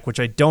running back, which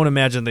I don't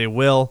imagine they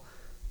will,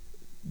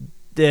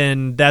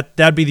 then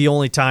that'd be the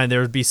only time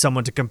there would be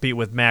someone to compete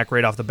with Mack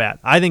right off the bat.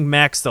 I think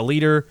Mack's the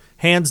leader,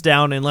 hands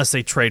down, unless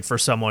they trade for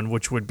someone,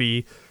 which would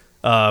be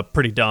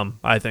pretty dumb,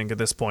 I think, at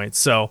this point.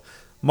 So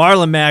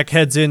Marlon Mack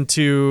heads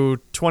into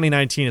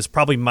 2019 is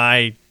probably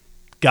my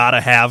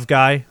gotta-have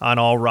guy on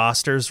all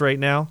rosters right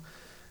now.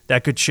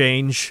 That could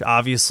change,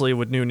 obviously,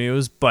 with new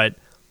news, but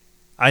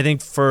I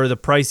think for the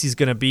price he's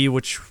going to be,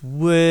 which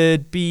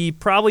would be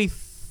probably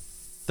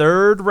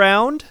third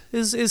round,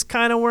 is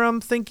kind of where I'm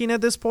thinking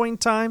at this point in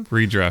time.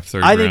 Redraft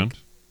third round.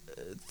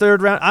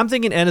 Third round. I'm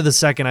thinking end of the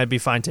second, I'd be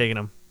fine taking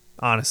him,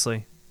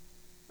 honestly.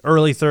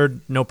 Early third,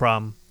 no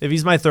problem. If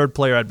he's my third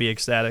player, I'd be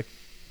ecstatic.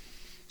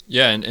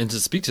 Yeah, and to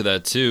speak to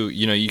that too,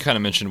 you kind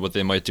of mentioned what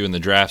they might do in the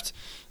draft.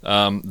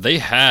 They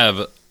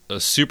have a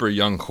super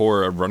young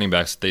core of running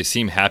backs that they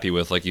seem happy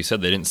with. Like you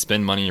said, they didn't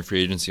spend money in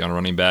free agency on a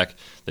running back.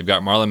 They've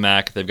got Marlon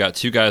Mack. They've got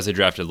two guys they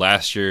drafted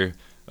last year.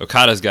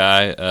 Okada's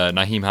guy,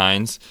 Nyheim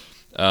Hines,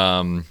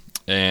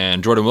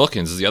 and Jordan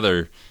Wilkins is the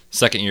other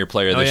second-year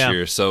player this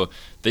year. So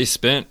they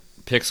spent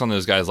picks on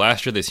those guys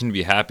last year. They seem to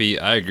be happy.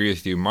 I agree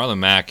with you. Marlon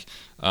Mack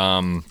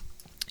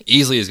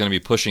easily is going to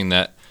be pushing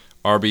that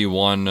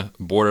RB1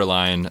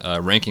 borderline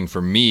ranking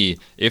for me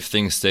if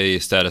things stay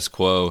status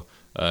quo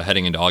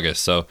heading into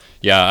August. So,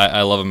 yeah,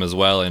 I love him as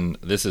well, and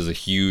this is a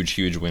huge,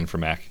 huge win for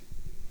Mack.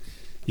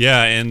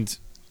 Yeah, and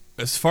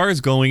as far as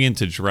going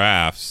into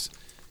drafts,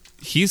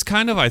 he's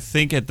kind of, I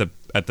think, at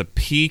the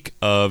peak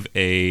of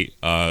a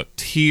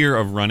tier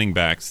of running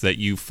backs that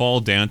you fall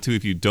down to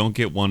if you don't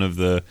get one of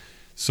the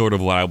sort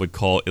of what I would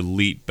call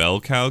elite bell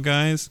cow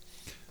guys.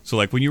 So,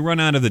 like, when you run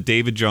out of the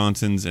David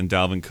Johnsons and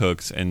Dalvin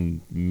Cooks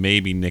and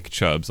maybe Nick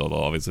Chubbs,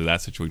 although obviously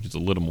that situation is a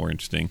little more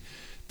interesting,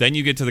 then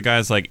you get to the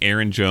guys like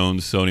Aaron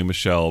Jones, Sony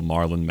Michel,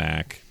 Marlon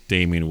Mack,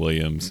 Damian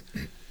Williams.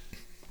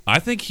 I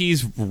think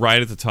he's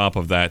right at the top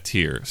of that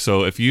tier.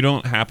 So if you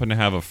don't happen to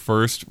have a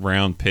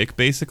first-round pick,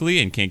 basically,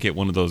 and can't get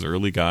one of those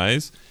early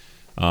guys,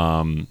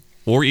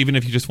 or even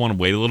if you just want to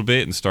wait a little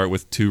bit and start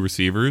with two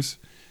receivers,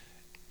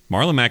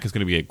 Marlon Mack is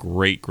going to be a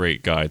great,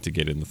 great guy to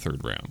get in the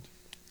third round.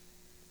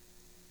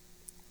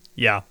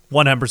 Yeah,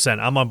 100%.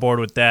 I'm on board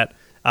with that.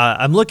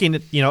 I'm looking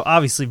at,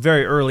 obviously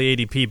very early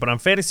ADP, but on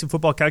Fantasy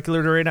Football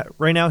Calculator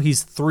right now,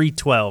 he's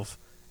 312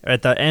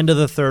 at the end of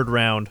the third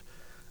round.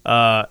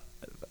 I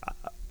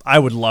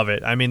would love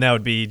it. I mean, that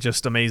would be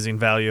just amazing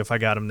value if I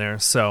got him there.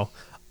 So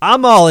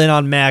I'm all in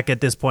on Mack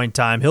at this point in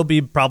time. He'll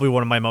be probably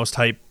one of my most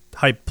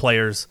hype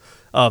players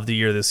of the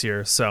year this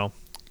year. So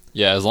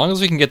yeah, as long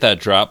as we can get that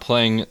drop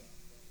playing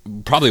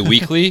probably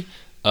weekly,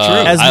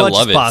 as I much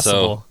love as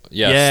possible. So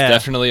yes,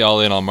 definitely all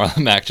in on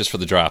Marlon Mack just for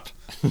the drop.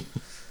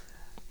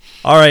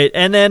 All right,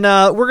 and then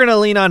we're going to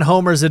lean on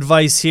Homer's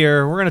advice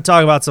here. We're going to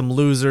talk about some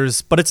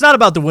losers, but it's not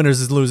about the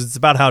winners and losers. It's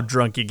about how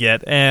drunk you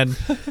get. And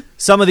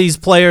some of these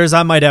players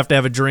I might have to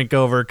have a drink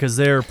over because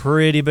they're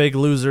pretty big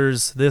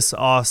losers this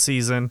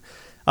offseason.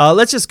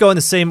 Let's just go in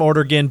the same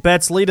order again.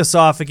 Betts, lead us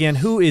off again.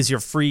 Who is your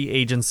free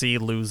agency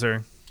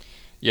loser?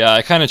 Yeah,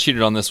 I kind of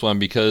cheated on this one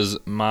because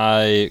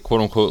my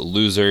quote-unquote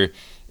loser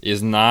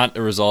is not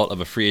a result of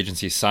a free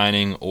agency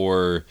signing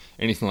or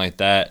anything like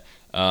that.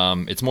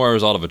 It's more a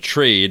result of a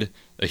trade.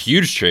 A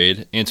huge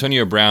trade.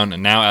 Antonio Brown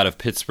now out of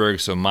Pittsburgh,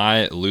 so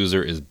my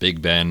loser is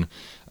Big Ben.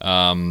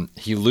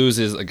 He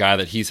loses a guy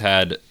that he's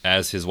had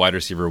as his wide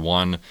receiver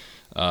one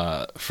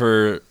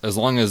for as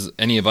long as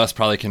any of us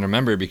probably can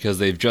remember because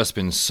they've just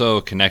been so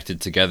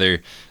connected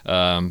together.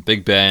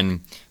 Big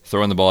Ben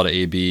throwing the ball to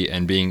AB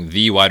and being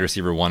the wide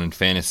receiver one in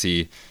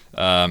fantasy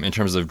in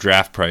terms of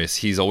draft price.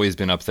 He's always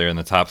been up there in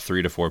the top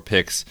 3 to 4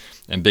 picks,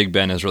 and Big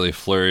Ben has really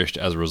flourished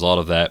as a result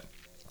of that.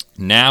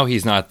 Now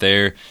he's not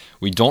there.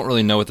 We don't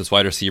really know what this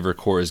wide receiver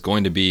core is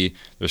going to be.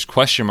 There's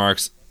question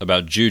marks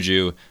about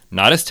Juju,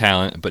 not his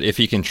talent, but if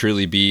he can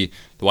truly be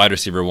the wide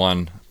receiver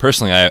one.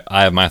 Personally,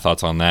 I have my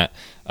thoughts on that.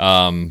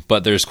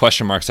 But there's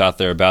question marks out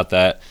there about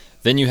that.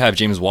 Then you have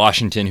James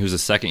Washington, who's a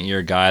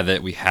second-year guy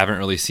that we haven't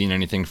really seen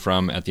anything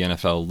from at the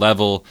NFL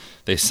level.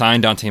 They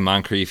signed Dante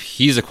Moncrief.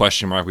 He's a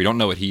question mark. We don't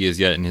know what he is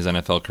yet in his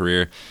NFL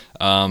career.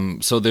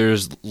 So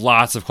there's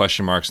lots of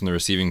question marks in the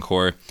receiving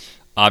core.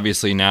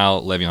 Obviously, now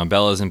Le'Veon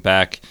Bell isn't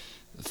back.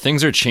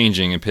 Things are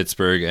changing in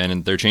Pittsburgh,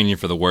 and they're changing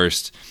for the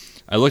worst.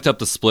 I looked up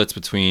the splits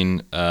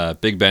between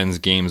Big Ben's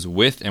games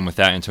with and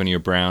without Antonio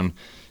Brown,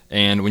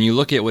 and when you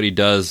look at what he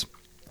does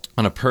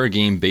on a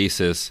per-game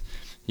basis,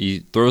 he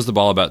throws the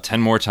ball about 10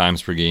 more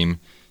times per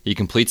game, he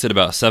completes it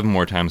about 7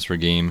 more times per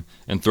game,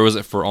 and throws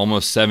it for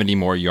almost 70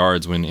 more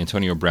yards when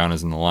Antonio Brown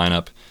is in the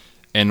lineup.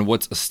 And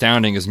what's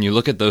astounding is when you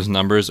look at those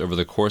numbers over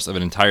the course of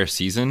an entire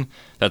season,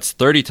 that's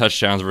 30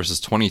 touchdowns versus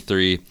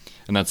 23,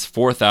 and that's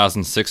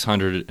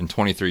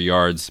 4,623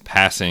 yards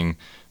passing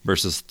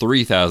versus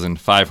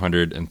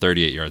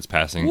 3,538 yards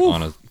passing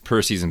on a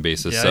per-season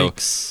basis. Yikes.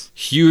 So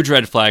huge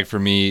red flag for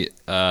me.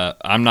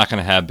 I'm not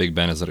going to have Big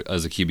Ben as a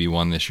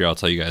QB1 this year. I'll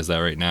tell you guys that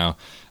right now.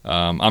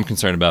 I'm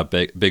concerned about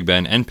Big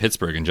Ben and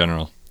Pittsburgh in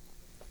general.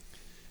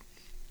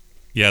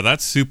 Yeah,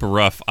 that's super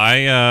rough.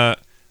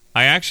 I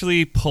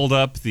actually pulled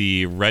up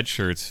the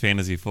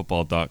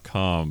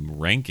redshirtsfantasyfootball.com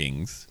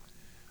rankings,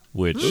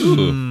 which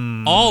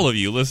all of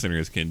you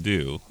listeners can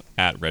do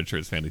at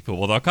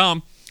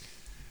redshirtsfantasyfootball.com.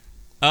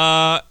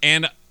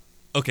 And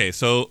okay,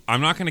 so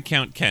I'm not going to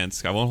count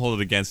Kent's. I won't hold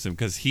it against him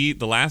because the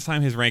last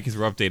time his rankings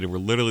were updated were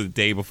literally the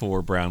day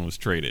before Brown was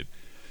traded.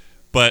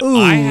 But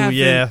I have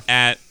him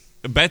at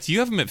Betts. You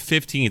have him at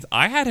 15th.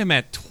 I had him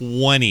at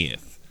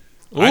 20th.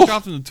 I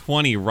dropped him to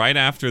 20 right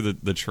after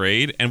the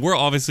trade, and we're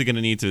obviously going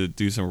to need to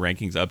do some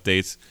rankings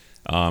updates,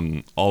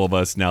 all of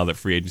us, now that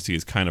free agency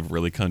has kind of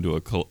really come to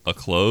a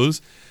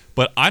close.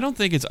 But I don't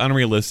think it's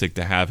unrealistic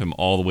to have him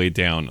all the way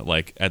down,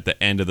 like at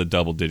the end of the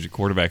double-digit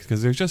quarterbacks,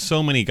 because there's just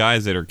so many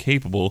guys that are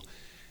capable,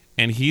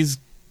 and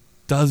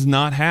does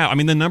not have. I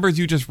mean, the numbers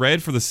you just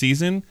read for the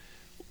season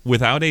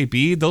without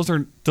AB, those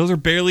are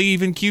barely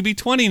even QB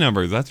 20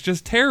 numbers. That's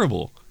just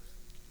terrible.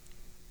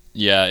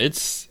 Yeah,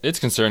 it's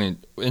concerning.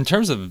 In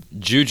terms of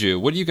Juju,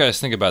 what do you guys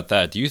think about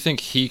that? Do you think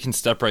he can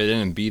step right in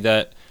and be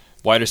that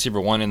wide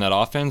receiver one in that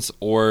offense,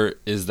 or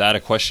is that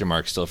a question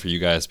mark still for you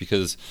guys?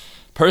 Because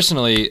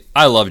personally,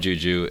 I love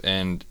Juju,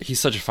 and he's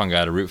such a fun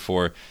guy to root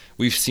for.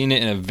 We've seen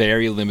it in a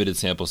very limited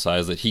sample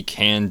size that he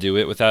can do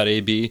it without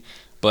AB,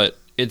 but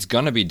it's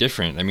going to be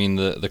different. I mean,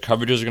 the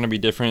coverages are going to be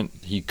different.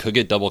 He could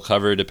get double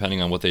covered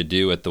depending on what they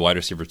do at the wide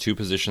receiver 2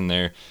 position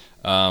there.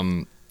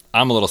 I'm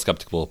a little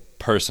skeptical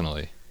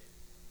personally.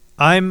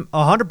 I'm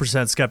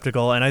 100%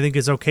 skeptical, and I think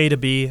it's okay to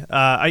be.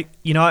 I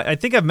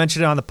think I've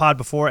mentioned it on the pod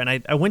before, and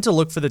I went to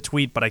look for the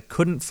tweet, but I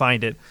couldn't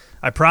find it.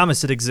 I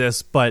promise it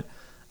exists, but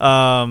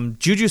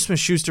Juju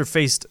Smith-Schuster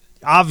faced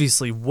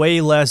obviously way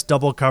less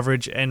double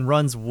coverage and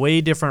runs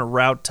way different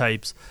route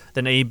types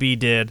than AB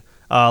did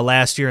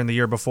last year and the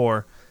year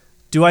before.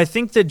 Do I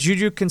think that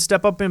Juju can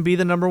step up and be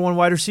the number one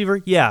wide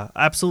receiver? Yeah,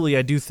 absolutely.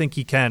 I do think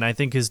he can. I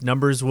think his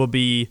numbers will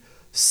be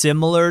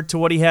similar to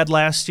what he had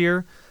last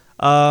year.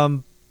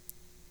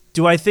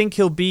 Do I think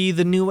he'll be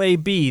the new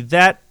AB?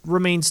 That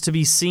remains to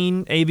be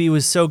seen. AB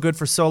was so good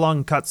for so long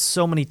and caught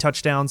so many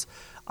touchdowns.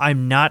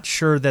 I'm not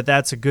sure that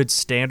that's a good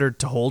standard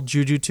to hold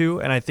Juju to,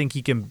 and I think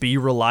he can be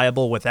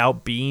reliable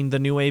without being the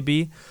new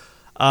AB.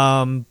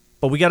 But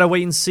we got to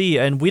wait and see,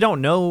 and we don't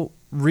know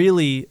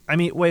really. I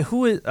mean, wait,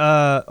 who is...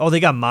 they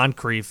got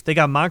Moncrief. They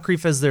got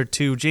Moncrief as their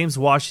 2, James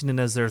Washington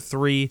as their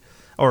 3,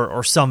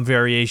 or some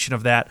variation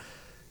of that.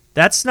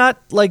 That's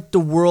not like the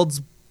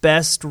world's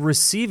best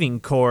receiving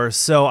core,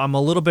 so I'm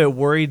a little bit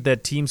worried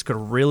that teams could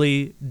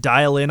really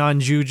dial in on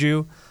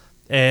Juju,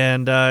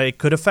 and it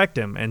could affect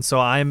him. And so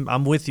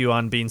I'm with you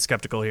on being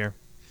skeptical here.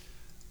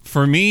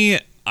 For me,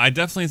 I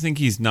definitely think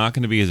he's not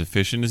going to be as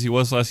efficient as he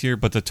was last year,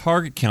 but the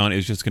target count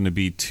is just going to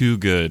be too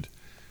good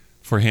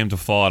for him to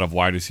fall out of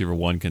wide receiver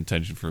 1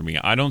 contention for me.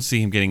 I don't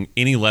see him getting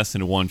any less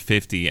than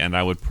 150, and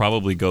I would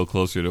probably go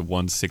closer to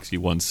 160,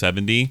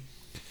 170.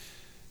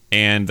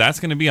 And that's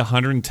going to be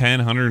 110,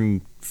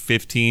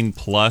 115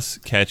 plus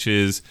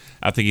catches.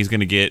 I think he's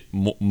going to get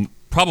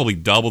probably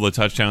double the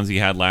touchdowns he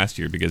had last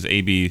year because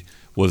AB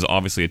was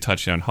obviously a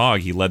touchdown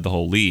hog. He led the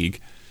whole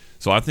league.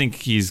 So I think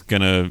he's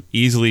going to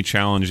easily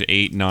challenge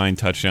 8, 9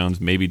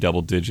 touchdowns, maybe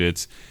double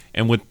digits.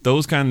 And with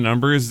those kind of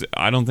numbers,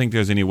 I don't think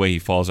there's any way he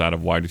falls out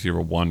of wide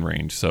receiver 1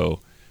 range. So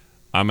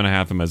I'm going to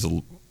have him as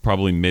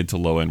probably mid to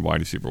low end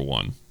wide receiver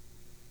 1.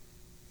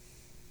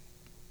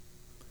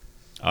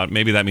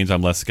 Maybe that means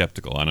I'm less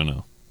skeptical. I don't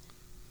know.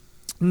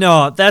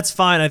 No, that's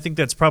fine. I think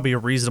that's probably a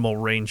reasonable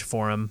range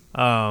for him.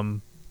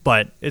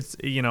 But it's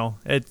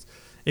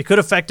it could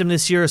affect him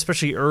this year,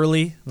 especially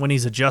early when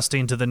he's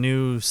adjusting to the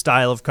new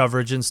style of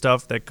coverage and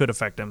stuff. That could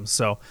affect him.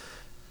 So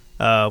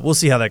we'll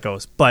see how that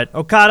goes. But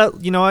Okada,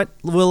 you know what?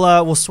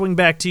 We'll swing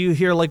back to you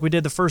here like we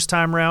did the first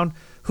time round.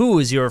 Who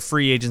is your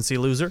free agency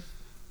loser?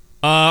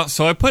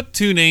 So I put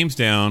 2 names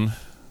down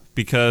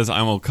because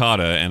I'm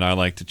Okada and I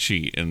like to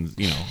cheat, and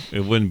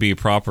it wouldn't be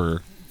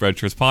proper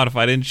Redshirt Pod if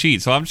I didn't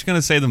cheat. So I'm just going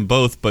to say them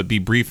both, but be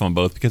brief on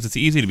both because it's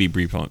easy to be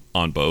brief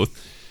on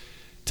both.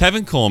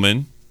 Tevin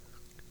Coleman,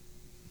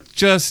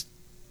 just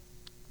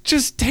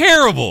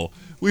terrible.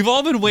 We've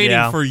all been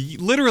waiting for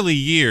literally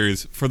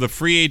years for the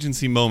free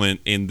agency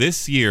moment in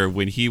this year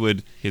when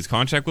his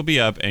contract would be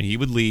up and he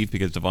would leave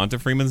because Devonta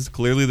Freeman's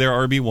clearly their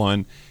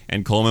RB1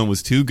 and Coleman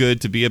was too good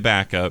to be a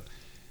backup.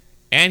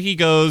 And he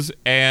goes,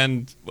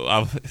 and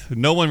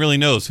no one really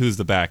knows who's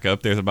the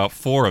backup. There's about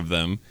 4 of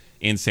them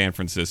in San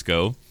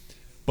Francisco.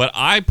 But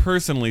I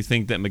personally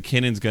think that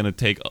McKinnon's going to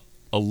take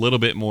a little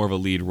bit more of a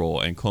lead role,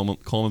 and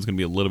Coleman's going to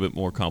be a little bit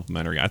more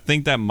complimentary. I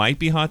think that might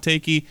be hot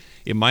takey.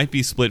 It might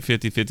be split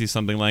 50-50,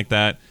 something like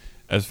that.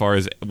 as far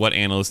as what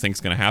analysts think is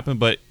going to happen.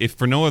 But if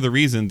for no other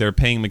reason, they're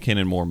paying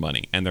McKinnon more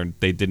money, and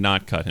they did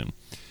not cut him.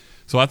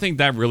 So I think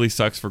that really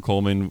sucks for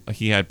Coleman.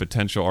 He had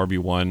potential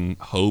RB1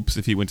 hopes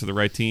if he went to the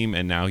right team,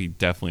 and now he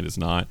definitely does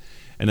not.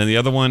 And then the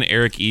other one,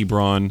 Eric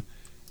Ebron,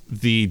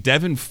 the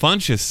Devin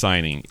Funchess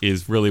signing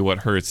is really what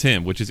hurts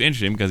him, which is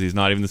interesting because he's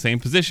not even the same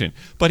position.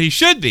 But he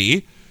should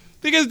be,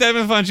 because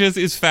Devin Funchess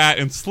is fat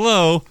and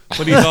slow,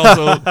 but he's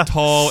also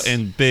tall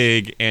and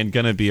big and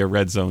going to be a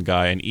red zone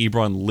guy. And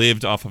Ebron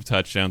lived off of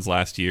touchdowns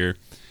last year.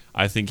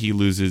 I think he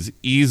loses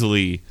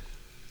easily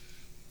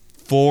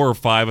 4 or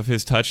 5 of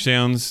his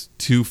touchdowns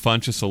to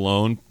Funchess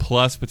alone,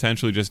 plus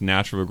potentially just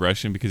natural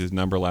regression because his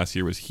number last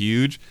year was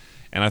huge.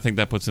 And I think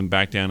that puts him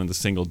back down in the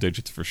single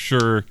digits for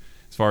sure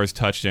as far as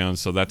touchdowns.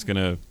 So that's going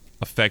to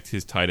affect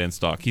his tight end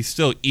stock. He's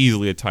still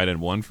easily a tight end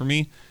 1 for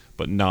me,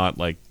 but not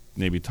like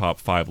maybe top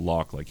 5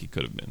 lock like he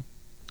could have been.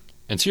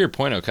 And to your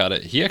point, Okada,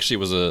 he actually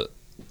was a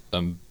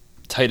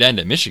tight end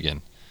at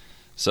Michigan.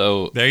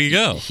 So there you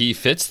go. He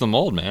fits the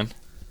mold, man.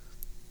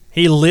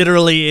 He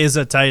literally is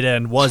a tight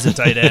end, was a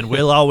tight end,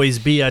 will always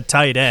be a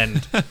tight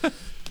end.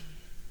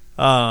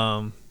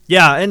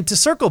 Yeah, and to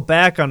circle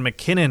back on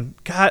McKinnon,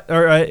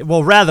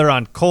 rather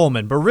on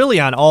Coleman, but really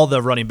on all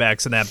the running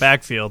backs in that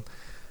backfield,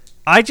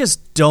 I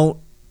just don't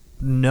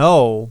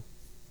know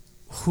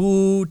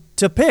who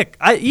to pick.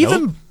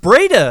 Even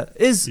Breda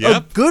is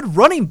a good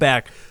running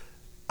back.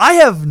 I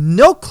have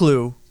no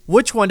clue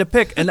which one to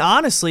pick, and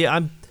honestly,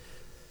 I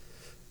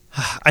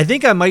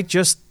think I might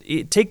just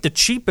take the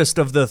cheapest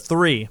of the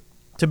 3,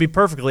 to be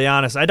perfectly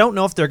honest. I don't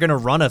know if they're going to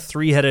run a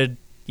 3-headed,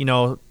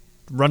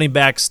 running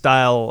back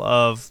style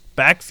of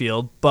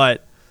backfield,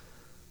 but,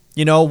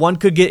 one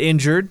could get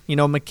injured.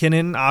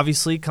 McKinnon,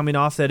 obviously, coming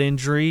off that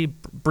injury.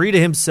 Breida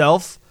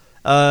himself,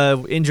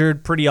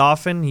 injured pretty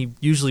often. He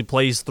usually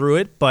plays through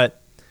it,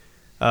 but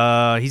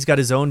he's got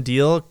his own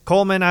deal.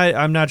 Coleman,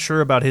 I'm not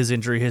sure about his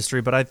injury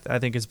history, but I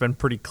think it's been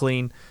pretty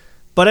clean.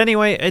 But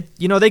anyway,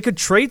 they could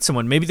trade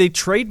someone. Maybe they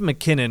trade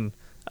McKinnon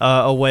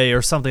away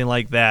or something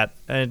like that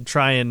and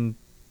try and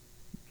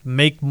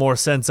make more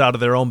sense out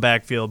of their own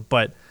backfield.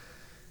 But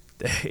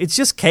it's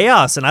just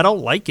chaos, and I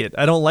don't like it.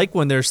 I don't like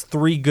when there's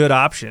 3 good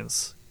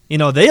options.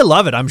 They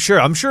love it, I'm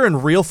sure. I'm sure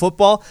in real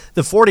football,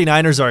 the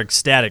 49ers are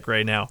ecstatic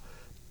right now.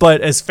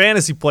 But as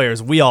fantasy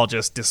players, we all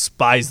just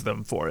despise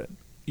them for it.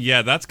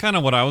 Yeah, that's kind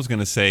of what I was going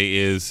to say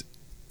is,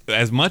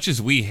 as much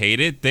as we hate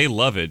it, they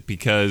love it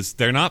because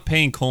they're not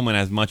paying Coleman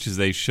as much as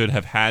they should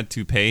have had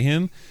to pay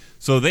him.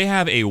 So they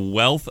have a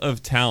wealth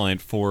of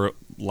talent for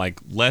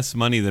less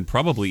money than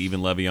probably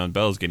even Le'Veon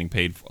Bell is getting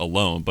paid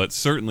alone, but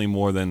certainly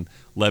more than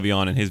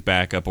Le'Veon and his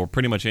backup or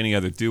pretty much any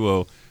other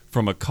duo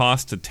from a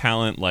cost to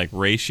talent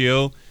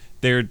ratio.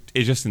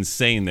 It's just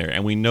insane there.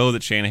 And we know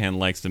that Shanahan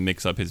likes to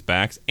mix up his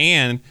backs,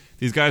 and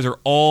these guys are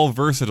all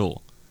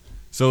versatile.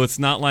 So it's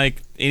not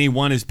like any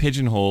one is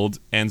pigeonholed,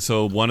 and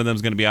so one of them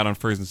is going to be out on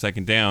first and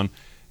second down.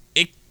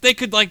 They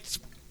could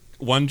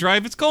one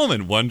drive it's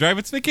Coleman, one drive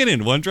it's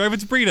McKinnon, one drive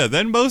it's Breida,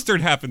 then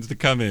Mostert happens to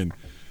come in.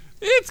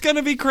 It's going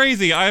to be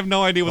crazy. I have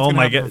no idea what's going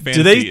to happen for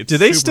fantasy. Do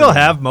they still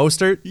have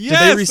Mostert? Yes,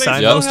 did they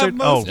resign Mostert?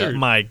 Mostert? Oh,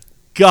 my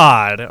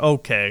God.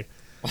 Okay.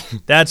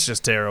 That's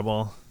just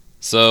terrible.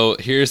 So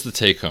here's the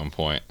take-home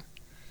point.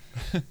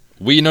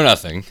 We know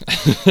nothing,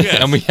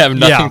 and we have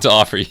nothing to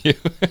offer you.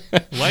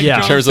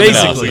 In terms of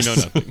basically,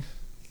 analysis.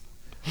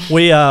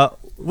 We know nothing.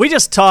 We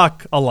just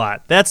talk a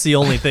lot. That's the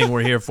only thing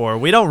we're here for.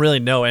 We don't really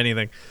know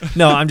anything.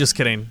 No, I'm just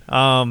kidding. But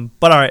all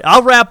right,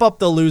 I'll wrap up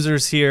the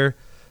losers here.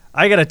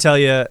 I got to tell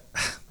you,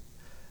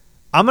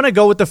 I'm going to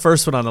go with the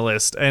first one on the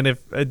list. And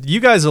if you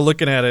guys are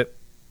looking at it,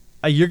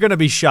 you're going to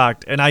be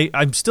shocked. And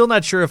I'm still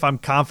not sure if I'm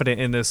confident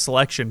in this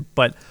selection,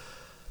 but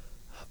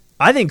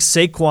I think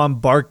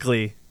Saquon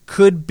Barkley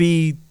could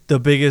be the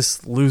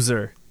biggest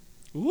loser.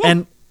 Ooh.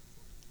 And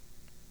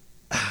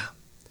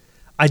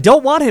I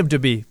don't want him to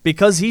be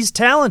because he's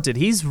talented.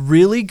 He's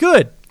really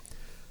good.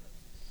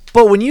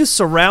 But when you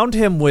surround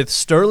him with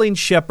Sterling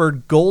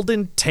Shepard,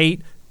 Golden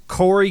Tate,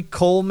 Corey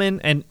Coleman,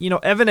 and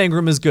Evan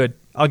Engram is good.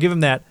 I'll give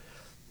him that.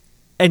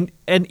 And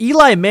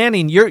Eli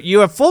Manning, you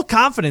have full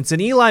confidence in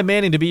Eli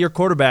Manning to be your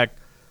quarterback.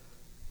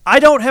 I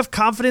don't have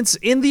confidence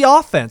in the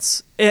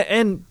offense.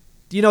 And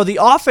the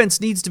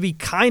offense needs to be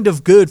kind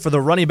of good for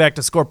the running back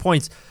to score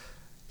points.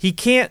 He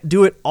can't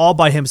do it all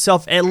by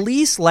himself. At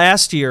least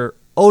last year,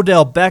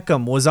 Odell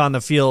Beckham was on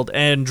the field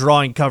and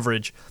drawing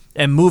coverage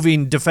and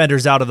moving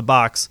defenders out of the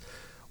box.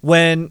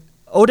 When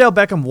Odell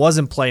Beckham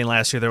wasn't playing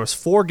last year, there was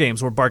 4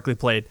 games where Barkley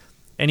played,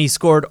 and he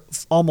scored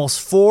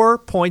almost 4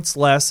 points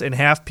less in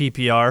half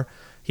PPR.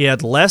 He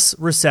had less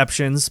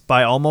receptions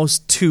by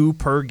almost 2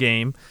 per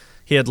game.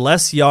 He had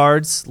less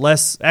yards,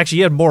 he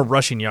had more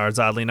rushing yards,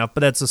 oddly enough,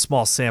 but that's a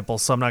small sample,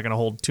 so I'm not going to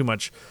hold too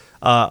much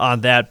on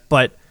that.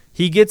 But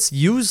he gets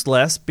used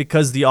less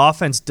because the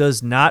offense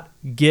does not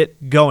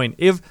get going.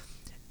 If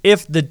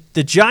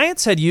the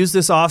Giants had used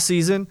this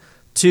offseason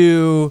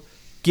to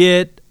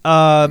get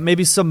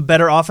maybe some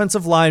better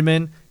offensive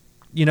linemen,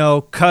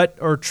 cut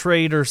or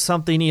trade or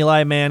something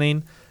Eli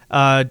Manning,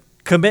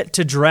 commit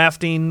to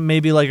drafting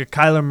maybe like a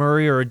Kyler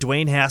Murray or a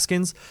Dwayne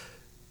Haskins,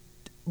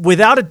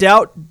 without a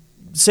doubt,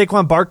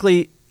 Saquon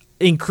Barkley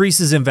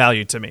increases in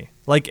value to me.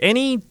 Like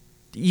any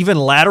even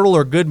lateral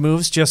or good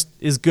moves just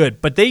is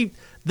good. But they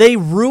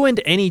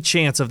ruined any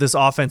chance of this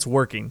offense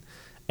working,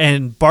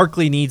 and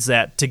Barkley needs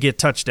that to get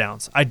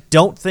touchdowns. I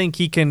don't think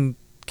he can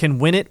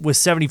win it with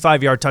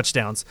 75-yard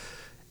touchdowns.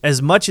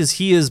 As much as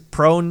he is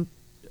prone,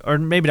 or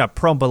maybe not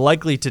prone, but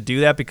likely to do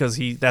that because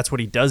that's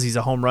what he does. He's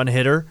a home run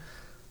hitter.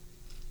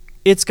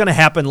 It's going to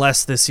happen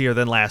less this year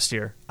than last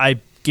year. I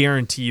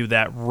guarantee you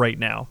that right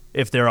now,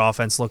 if their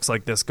offense looks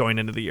like this going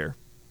into the year.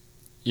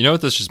 You know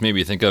what this just made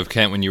me think of,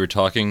 Kent, when you were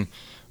talking,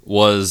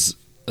 was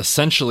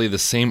essentially the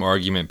same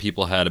argument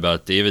people had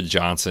about David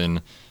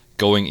Johnson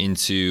going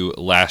into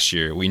last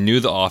year. We knew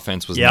the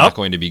offense was not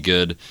going to be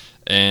good,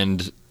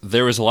 and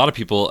there was a lot of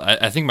people,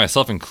 I think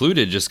myself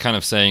included, just kind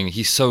of saying,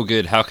 he's so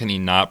good, how can he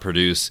not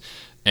produce?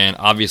 And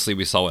obviously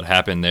we saw what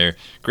happened there.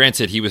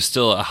 Granted, he was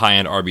still a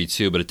high-end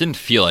RB2, but it didn't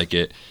feel like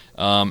it.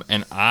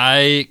 And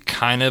I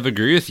kind of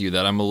agree with you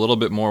that I'm a little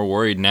bit more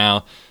worried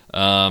now,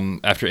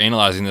 after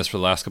analyzing this for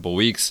the last couple of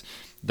weeks,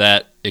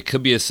 that it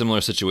could be a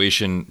similar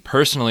situation.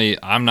 Personally,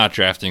 I'm not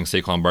drafting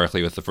Saquon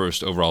Barkley with the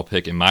first overall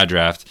pick in my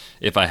draft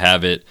if I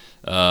have it.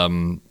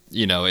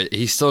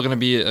 He's still going to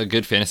be a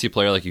good fantasy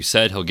player, like you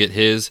said. He'll get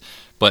his,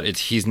 but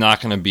he's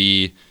not going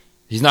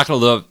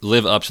to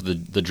live up to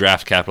the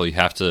draft capital you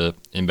have to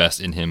invest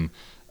in him,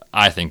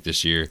 I think,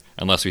 this year,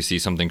 unless we see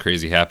something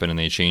crazy happen and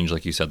they change,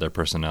 like you said, their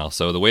personnel.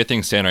 So the way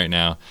things stand right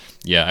now,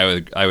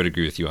 yeah, I would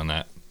agree with you on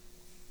that.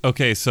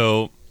 Okay,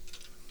 so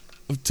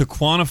to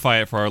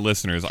quantify it for our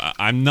listeners,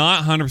 I'm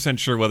not 100%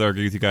 sure whether I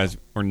agree with you guys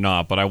or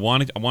not, but I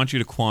want you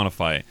to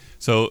quantify it.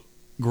 So,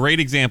 great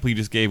example you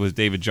just gave was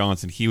David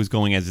Johnson. He was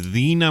going as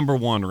the number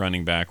 1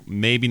 running back,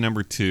 maybe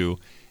number 2,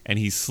 and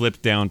he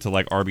slipped down to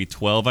like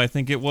RB12, I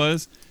think it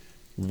was.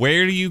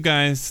 Where do you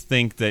guys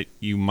think that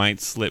you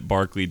might slip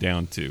Barkley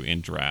down to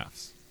in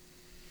drafts?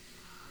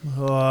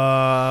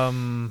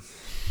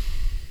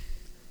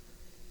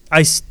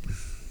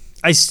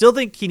 I still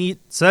think he needs...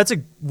 So that's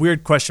a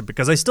weird question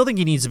because I still think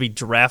he needs to be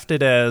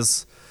drafted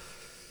as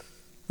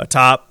a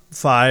top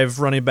 5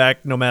 running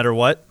back no matter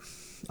what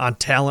on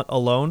talent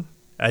alone.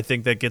 I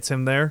think that gets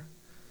him there.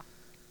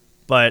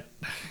 But...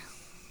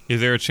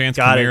 Is there a chance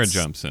Kamara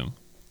jumps him?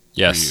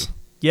 Yes.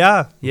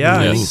 Yeah,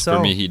 I think so.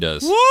 For me, he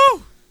does.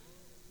 Woo!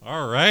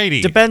 All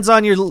righty. Depends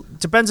on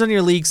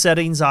your league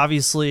settings,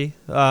 obviously.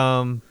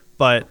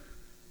 But,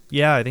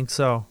 yeah, I think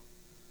so.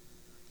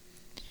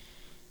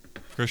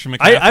 Christian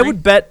McCaffrey? I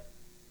would bet...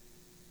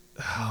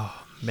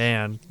 Oh,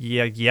 man.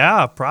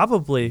 Yeah,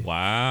 probably.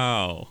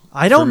 Wow.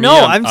 I don't For me,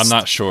 know. I'm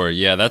not sure.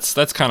 Yeah, that's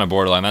kind of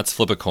borderline. That's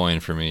flip a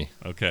coin for me.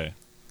 Okay.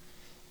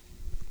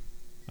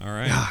 All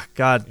right.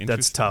 God,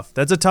 that's tough.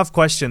 That's a tough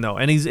question, though.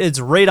 And it's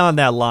right on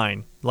that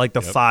line, like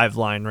the 5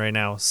 line right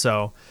now.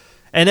 So,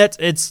 and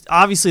it's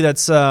obviously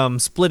that's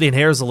splitting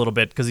hairs a little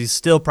bit because he's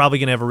still probably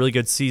going to have a really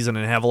good season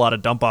and have a lot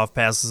of dump-off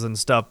passes and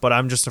stuff. But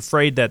I'm just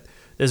afraid that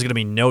there's going to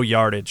be no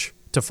yardage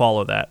to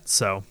follow that.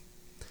 So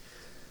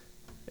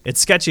it's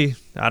sketchy.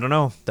 I don't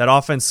know. That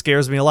offense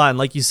scares me a lot. And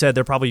like you said,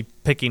 they're probably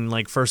picking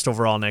like first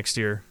overall next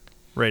year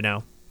right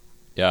now.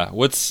 Yeah.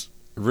 What's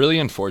really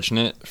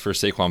unfortunate for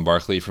Saquon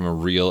Barkley from a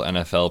real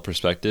NFL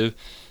perspective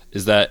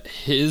is that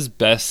his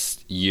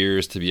best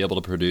years to be able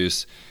to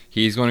produce,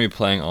 he's going to be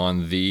playing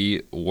on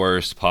the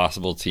worst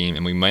possible team,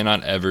 and we might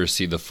not ever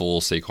see the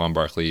full Saquon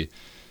Barkley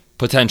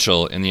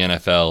potential in the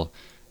NFL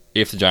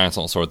if the Giants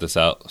don't sort this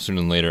out sooner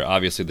than later.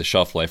 Obviously, the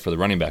shelf life for the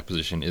running back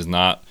position is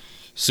not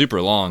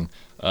super long.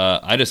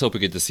 I just hope we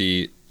get to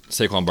see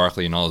Saquon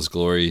Barkley in all his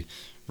glory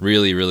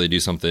really, really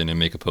do something and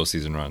make a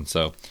postseason run.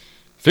 So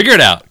figure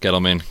it out,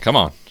 Gettleman. Come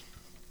on.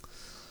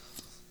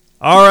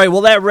 All right, well,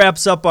 that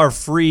wraps up our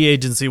free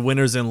agency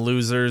winners and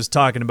losers,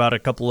 talking about a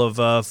couple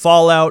of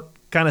fallout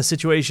kind of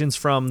situations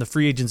from the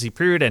free agency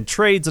period and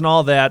trades and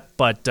all that.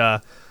 But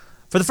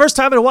for the first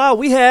time in a while,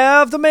 we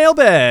have the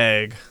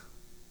mailbag.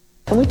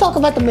 Can we talk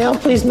about the mail,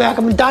 please, Mac?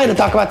 I'm dying to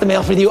talk about the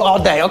mail with you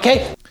all day,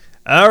 okay?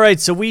 All right,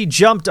 so we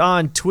jumped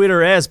on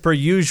Twitter as per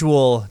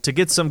usual to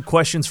get some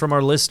questions from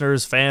our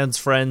listeners, fans,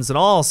 friends, and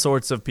all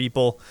sorts of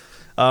people.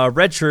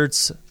 Red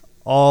shirts,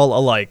 all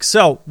alike.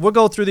 So we'll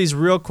go through these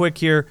real quick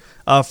here.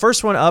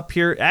 First one up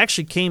here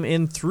actually came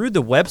in through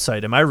the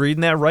website. Am I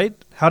reading that right?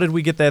 How did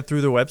we get that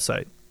through the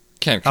website?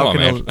 Come on,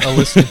 man. A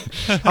listener,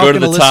 Go to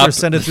the top,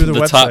 send it through the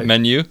website? Top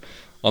menu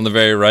on the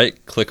very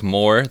right. Click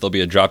more. There'll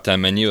be a drop-down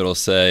menu. It'll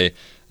say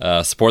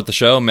support the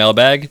show,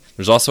 mailbag.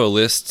 There's also a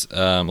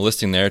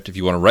listing there. If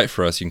you want to write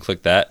for us, you can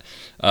click that.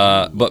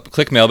 But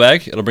click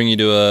mailbag. It'll bring you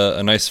to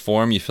a nice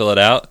form. You fill it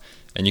out,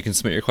 and you can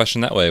submit your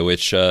question that way,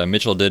 which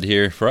Mitchell did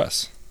here for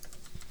us.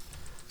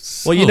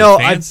 Well, you know,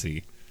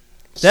 fancy.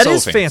 That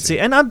is fancy.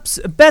 And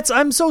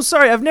I'm so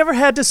sorry. I've never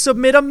had to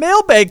submit a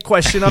mailbag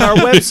question on our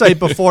website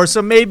before,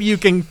 so maybe you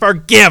can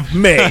forgive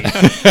me.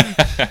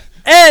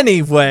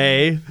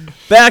 Anyway,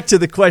 back to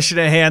the question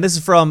at hand. This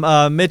is from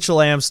Mitchell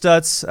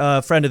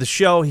Amstutz, friend of the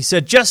show. He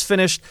said, just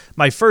finished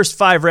my first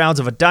 5 rounds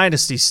of a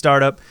dynasty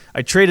startup.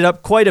 I traded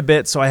up quite a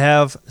bit, so I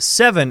have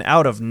 7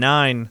 out of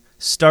 9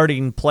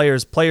 starting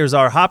players. Players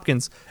are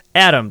Hopkins,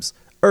 Adams,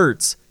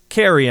 Ertz,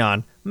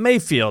 Carrion,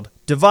 Mayfield,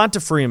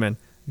 Devonta Freeman,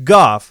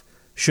 Goff.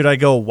 Should I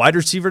go wide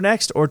receiver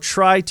next or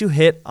try to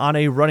hit on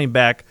a running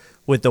back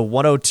with the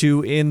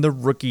 102 in the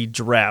rookie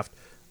draft?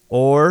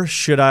 Or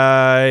should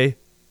I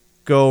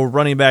go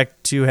running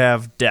back to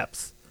have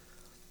depth?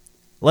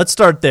 Let's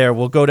start there.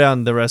 We'll go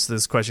down the rest of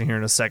this question here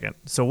in a second.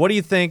 So what do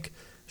you think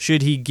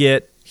should he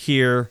get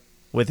here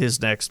with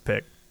his next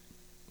pick?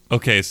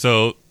 Okay,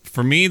 so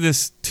for me,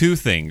 this two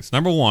things.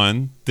 Number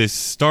one, this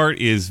start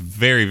is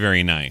very,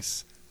 very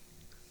nice.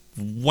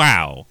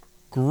 Wow.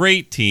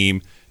 Great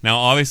team. Now,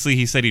 obviously,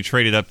 he said he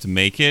traded up to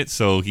make it,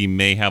 so he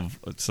may have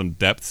some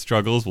depth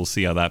struggles. We'll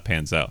see how that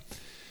pans out.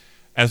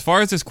 As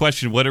far as this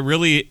question, what it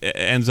really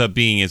ends up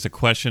being is a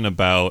question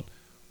about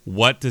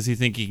what does he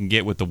think he can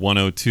get with the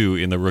 102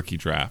 in the rookie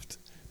draft.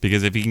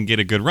 Because if he can get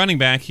a good running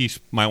back, he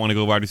might want to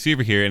go wide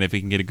receiver here, and if he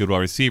can get a good wide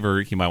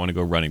receiver, he might want to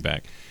go running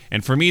back.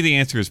 And for me, the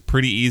answer is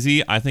pretty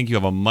easy. I think you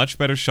have a much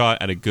better shot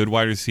at a good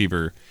wide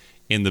receiver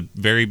in the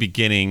very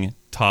beginning,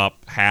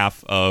 top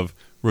half of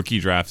rookie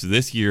drafts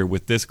this year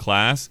with this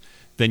class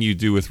than you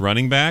do with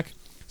running back.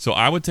 So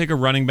I would take a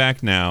running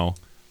back now,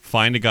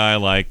 find a guy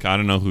like, I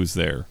don't know who's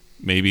there.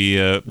 Maybe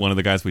one of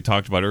the guys we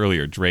talked about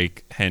earlier,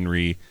 Drake,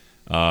 Henry,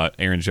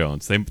 Aaron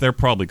Jones. They're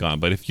probably gone,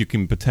 but if you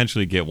can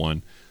potentially get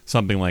one,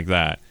 something like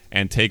that,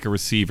 and take a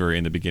receiver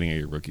in the beginning of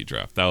your rookie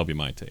draft. That would be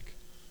my take.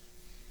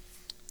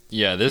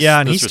 Yeah, this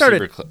and this he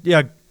started.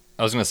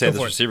 I was going to say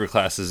this receiver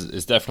class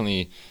is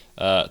definitely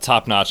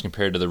top notch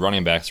compared to the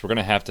running backs. We're going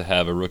to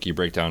have a rookie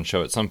breakdown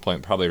show at some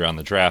point, probably around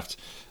the draft.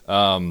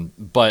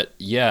 But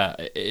yeah,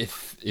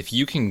 if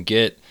you can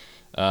get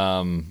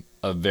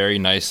a very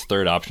nice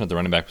third option at the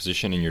running back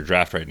position in your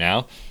draft right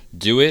now,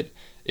 do it.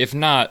 If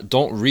not,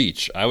 don't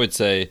reach. I would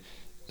say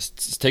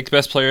take the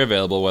best player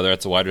available, whether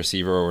it's a wide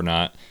receiver or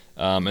not.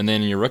 And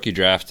then in your rookie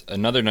draft,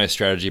 another nice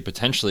strategy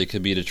potentially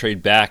could be to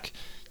trade back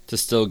to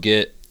still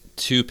get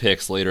 2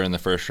 picks later in the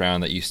first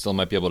round that you still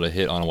might be able to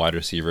hit on a wide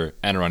receiver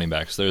and a running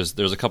back. So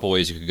there's a couple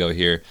ways you could go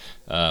here.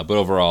 But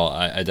overall,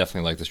 I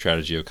definitely like the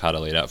strategy Okada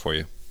laid out for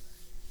you.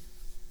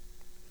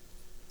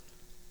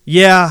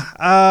 Yeah,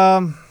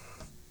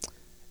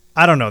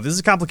 I don't know. This is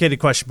a complicated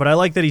question, but I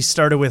like that he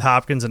started with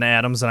Hopkins and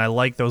Adams, and I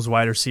like those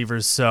wide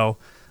receivers. So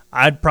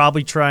I'd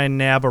probably try and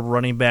nab a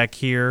running back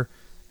here.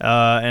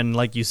 And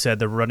like you said,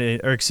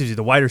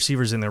 the wide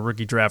receivers in the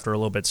rookie draft are a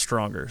little bit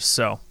stronger.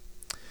 So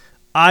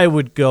I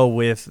would go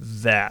with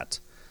that.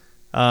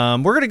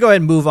 We're going to go ahead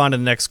and move on to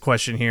the next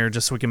question here,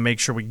 just so we can make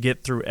sure we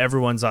get through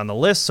everyone's on the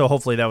list. So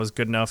hopefully that was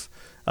good enough,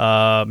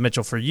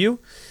 Mitchell, for you.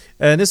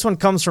 And this one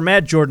comes from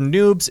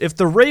 @JordanNoobs. If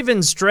the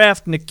Ravens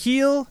draft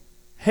N'Keal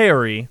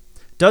Harry,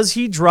 does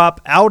he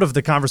drop out of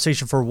the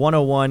conversation for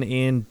 101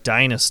 in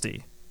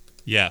Dynasty?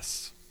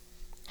 Yes.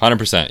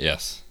 100%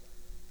 yes.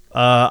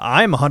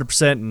 I'm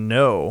 100%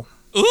 no.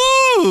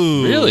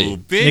 Ooh, really?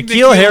 Big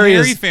N'Keal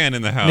Harry fan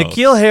in the house.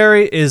 N'Keal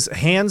Harry is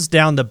hands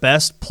down the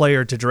best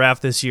player to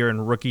draft this year in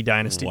rookie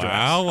dynasty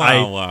drafts.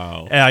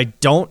 Wow. I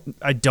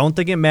don't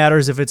think it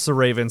matters if it's the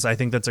Ravens. I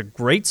think that's a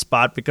great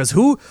spot because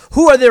who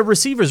are their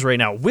receivers right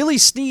now? Willie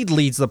Snead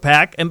leads the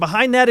pack, and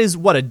behind that is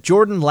a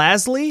Jordan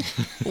Lasley?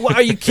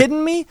 Are you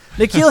kidding me?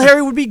 N'Keal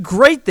Harry would be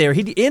great there.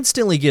 He'd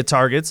instantly get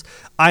targets.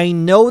 I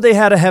know they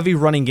had a heavy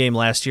running game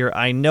last year.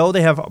 I know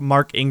they have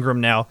Mark Ingram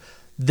now.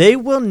 They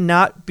will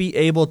not be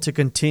able to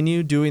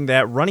continue doing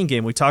that running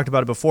game. We talked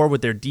about it before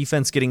with their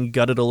defense getting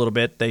gutted a little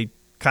bit. They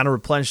kind of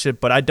replenished it,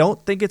 but I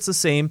don't think it's the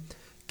same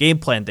game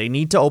plan. They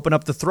need to open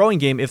up the throwing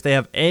game if they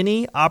have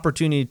any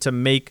opportunity to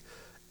make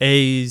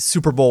a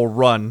Super Bowl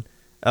run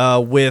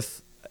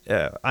with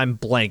I'm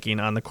blanking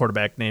on the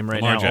quarterback name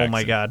right Lamar now. Jackson. Oh,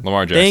 my God.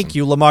 Lamar Jackson. Thank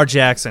you, Lamar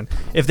Jackson.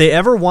 If they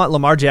ever want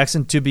Lamar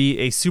Jackson to be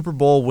a Super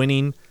Bowl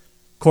winning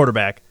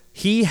quarterback,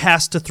 he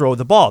has to throw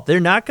the ball. They're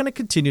not going to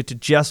continue to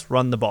just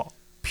run the ball.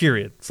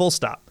 Period. Full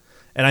stop.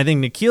 And I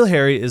think N'Keal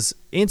Harry is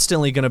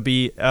instantly going to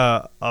be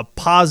a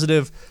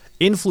positive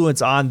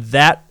influence on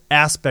that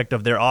aspect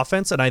of their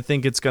offense, and I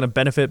think it's going to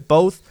benefit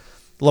both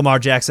Lamar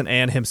Jackson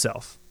and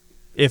himself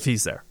if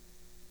he's there.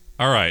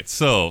 All right,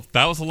 so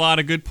that was a lot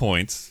of good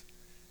points.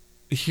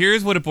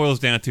 Here's what it boils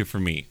down to for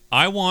me.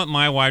 I want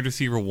my wide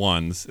receiver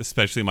ones,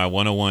 especially my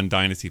 101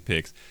 dynasty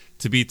picks,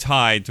 to be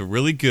tied to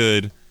really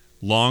good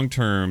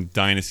long-term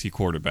dynasty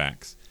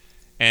quarterbacks.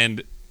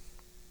 And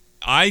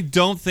I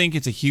don't think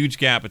it's a huge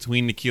gap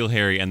between N'Keal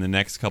Harry and the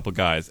next couple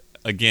guys.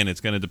 Again, it's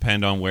going to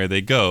depend on where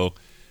they go.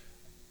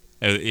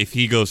 If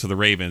he goes to the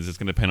Ravens, it's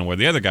going to depend on where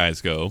the other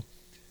guys go.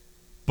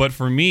 But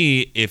for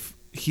me, if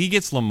he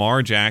gets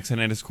Lamar Jackson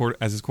as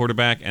his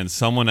quarterback and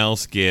someone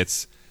else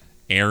gets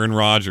Aaron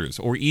Rodgers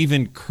or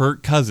even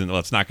Kirk Cousins, well,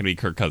 it's not going to be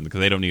Kirk Cousins because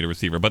they don't need a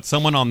receiver, but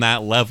someone on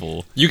that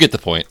level. You get the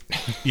point.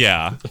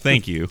 Yeah,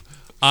 thank you.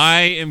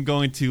 I am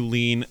going to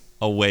lean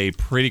away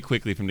pretty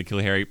quickly from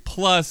N'Keal Harry.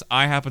 Plus,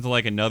 I happen to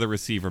like another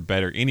receiver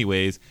better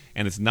anyways,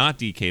 and it's not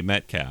DK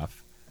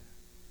Metcalf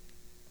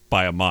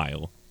by a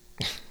mile.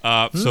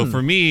 So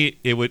for me,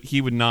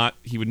 he would not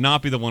be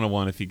the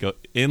 101 if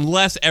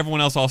unless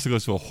everyone else also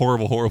goes to a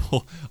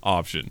horrible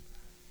option.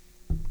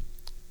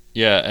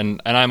 Yeah, and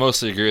I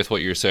mostly agree with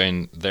what you're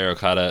saying there,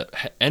 Okada.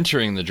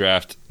 Entering the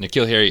draft,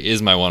 N'Keal Harry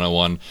is my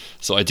 101,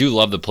 so I do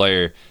love the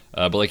player.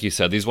 But like you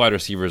said, these wide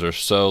receivers are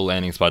so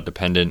landing spot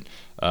dependent.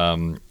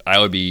 I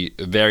would be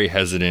very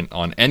hesitant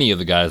on any of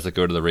the guys that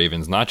go to the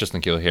Ravens, not just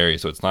N'Keal Harry,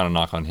 so it's not a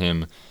knock on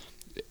him.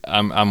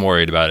 I'm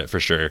worried about it for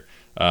sure.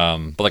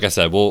 But like I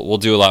said, we'll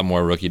do a lot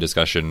more rookie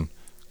discussion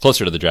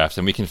closer to the draft,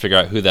 and we can figure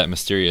out who that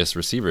mysterious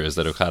receiver is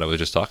that Okada was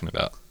just talking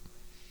about.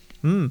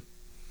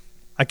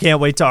 I can't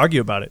wait to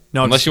argue about it.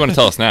 No, unless you want to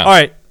tell us now. All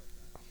right.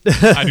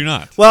 I do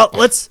not. Well,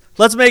 let's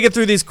make it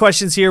through these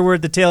questions here. We're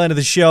at the tail end of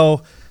the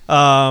show.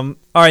 All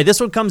right, this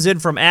one comes in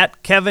from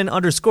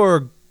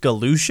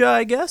 @Kevin_Galusha,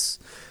 I guess.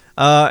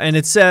 And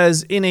it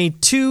says, in a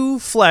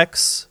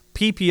 2-flex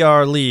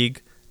PPR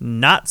league,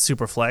 not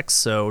super flex,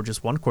 so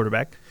just one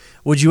quarterback,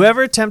 would you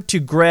ever attempt to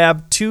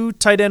grab 2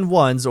 tight end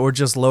ones or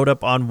just load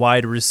up on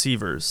wide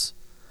receivers?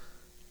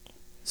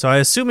 So I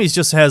assume he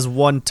just has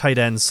 1 tight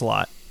end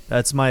slot.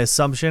 That's my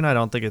assumption. I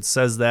don't think it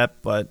says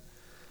that, but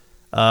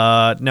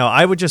no,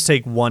 I would just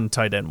take 1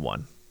 tight end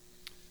one.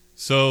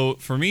 So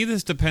for me,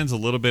 this depends a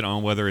little bit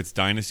on whether it's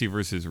Dynasty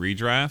versus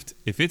Redraft.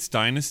 If it's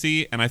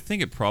Dynasty, and I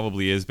think it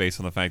probably is based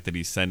on the fact that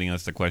he's sending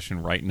us the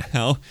question right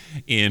now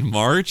in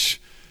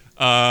March,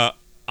 I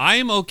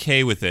am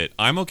okay with it.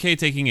 I'm okay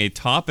taking a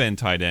top-end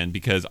tight end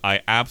because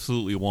I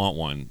absolutely want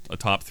one, a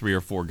top 3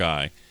 or 4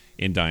 guy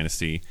in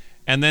Dynasty.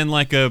 And then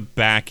like a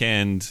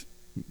back-end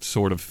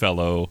sort of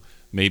fellow,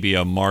 maybe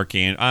a Mark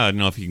Andrews. I don't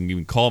know if you can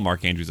even call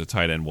Mark Andrews a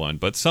tight end one,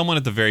 but someone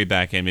at the very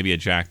back end, maybe a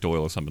Jack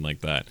Doyle or something like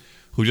that,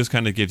 who just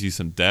kind of gives you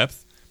some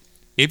depth.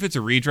 If it's a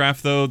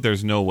redraft, though,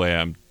 there's no way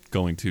I'm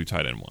going 2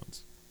 tight end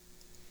ones.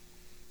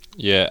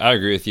 Yeah, I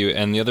agree with you.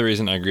 And the other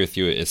reason I agree with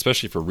you,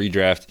 especially for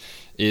redraft,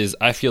 is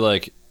I feel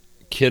like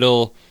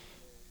Kittle,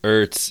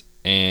 Ertz,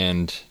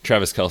 and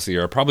Travis Kelce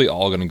are probably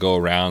all going to go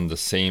around the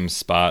same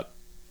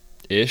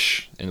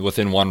spot-ish and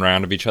within 1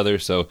 round of each other.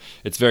 So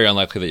it's very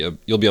unlikely that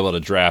you'll be able to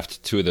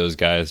draft 2 of those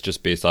guys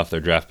just based off their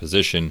draft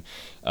position.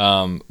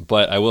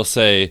 But I will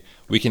say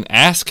we can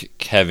ask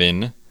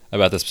Kevin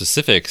about the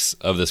specifics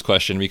of this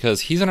question because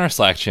he's in our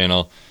Slack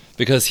channel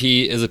because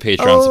he is a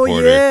Patreon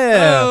supporter.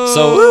 Yeah.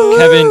 So, Woo-hoo.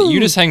 Kevin,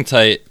 you just hang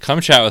tight. Come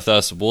chat with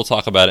us. We'll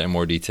talk about it in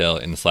more detail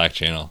in the Slack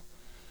channel.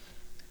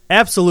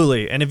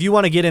 Absolutely. And if you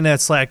want to get in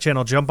that Slack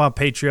channel, jump on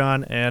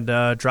Patreon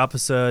and drop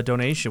us a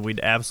donation.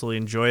 We'd absolutely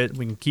enjoy it.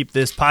 We can keep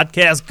this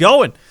podcast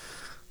going.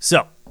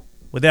 So,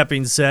 with that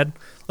being said,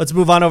 let's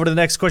move on over to the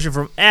next question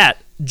from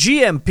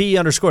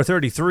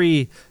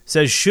 @GMP_33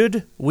 says,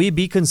 should we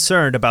be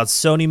concerned about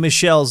Sony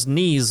Michel's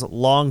knees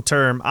long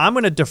term? I'm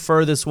going to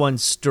defer this one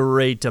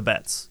straight to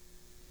Betts.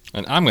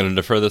 And I'm going to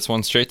defer this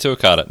one straight to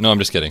Okada. No, I'm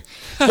just kidding.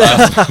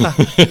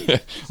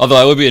 Although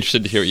I would be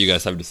interested to hear what you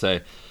guys have to say.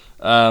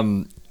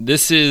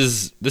 This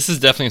is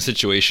definitely a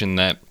situation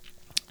that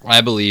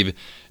I believe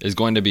is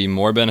going to be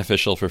more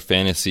beneficial for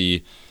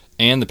fantasy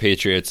and the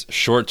Patriots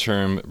short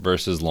term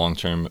versus long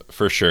term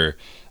for sure.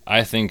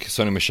 I think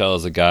Sony Michel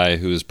is a guy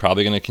who's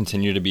probably going to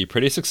continue to be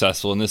pretty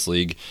successful in this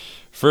league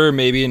for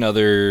maybe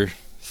another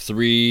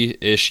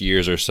 3-ish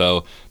years or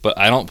so, but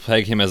I don't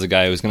peg him as a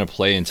guy who's going to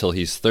play until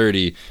he's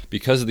 30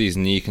 because of these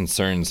knee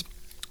concerns.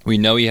 We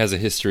know he has a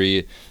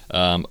history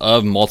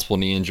of multiple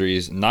knee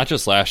injuries, not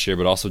just last year,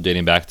 but also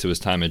dating back to his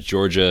time at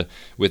Georgia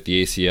with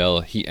the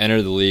ACL. He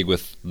entered the league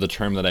with the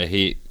term that I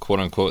hate, quote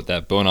unquote,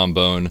 that bone on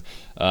bone,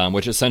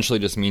 which essentially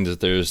just means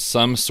that there's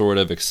some sort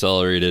of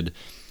accelerated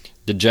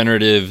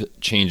degenerative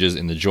changes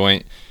in the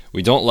joint.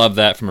 We don't love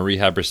that from a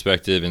rehab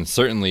perspective, and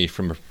certainly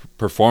from a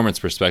performance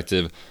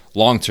perspective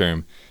long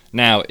term.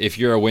 Now, if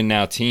you're a win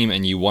now team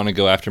and you want to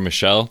go after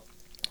Michel,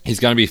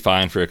 he's going to be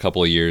fine for a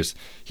couple of years.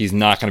 He's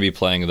not going to be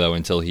playing, though,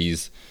 until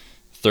he's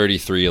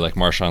 33, like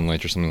Marshawn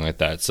Lynch or something like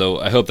that. So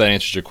I hope that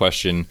answers your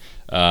question.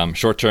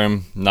 Short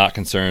term, not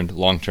concerned.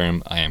 Long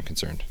term, I am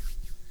concerned.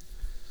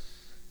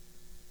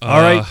 All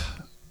right.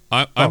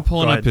 I'm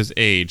pulling up his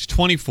age,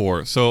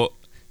 24. So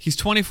he's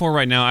 24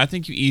 right now. I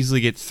think you easily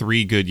get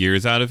 3 good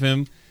years out of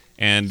him.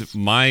 And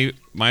my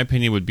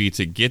opinion would be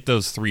to get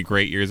those 3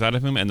 great years out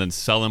of him and then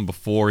sell him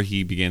before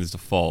he begins to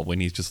fall, when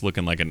he's just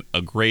looking like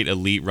a great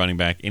elite running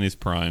back in his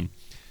prime.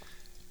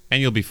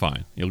 And you'll be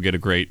fine. You'll get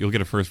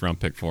a first round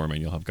pick for him,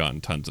 and you'll have gotten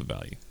tons of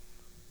value.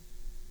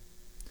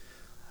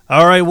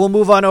 All right, we'll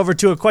move on over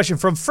to a question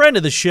from friend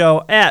of the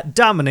show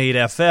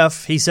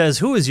 @DominateFF. He says,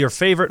 who is your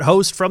favorite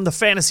host from the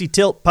Fantasy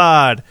Tilt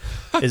Pod?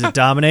 Is it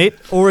Dominate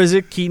or is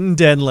it Keaton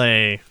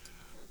Denley?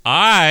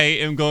 I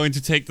am going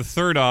to take the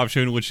third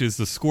option, which is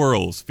the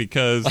squirrels,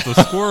 because the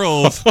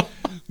squirrels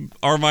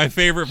are my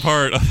favorite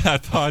part of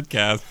that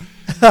podcast.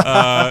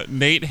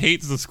 Nate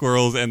hates the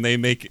squirrels, and they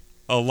make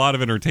a lot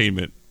of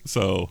entertainment.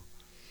 So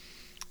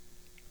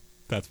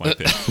that's my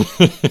pick.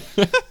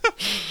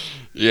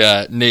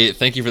 Yeah, Nate,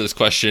 thank you for this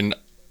question.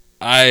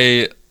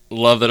 I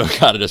love that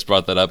Okada just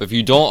brought that up. If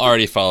you don't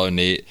already follow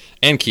Nate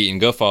and Keaton,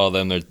 go follow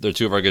them. They're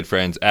 2 of our good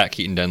friends,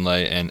 @Keaton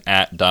Denley and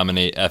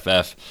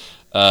 @DominateFF.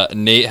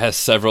 Nate has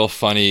several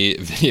funny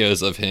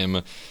videos of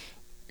him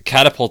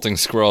catapulting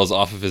squirrels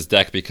off of his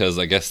deck because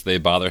I guess they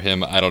bother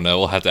him. I don't know.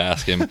 We'll have to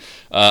ask him.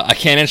 I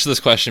can't answer this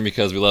question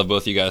because we love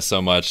both you guys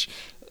so much.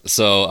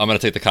 So I'm going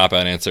to take the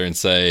cop-out answer and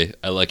say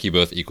I like you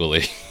both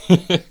equally.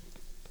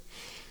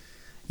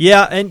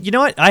 Yeah, and you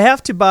know what? I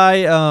have to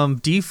by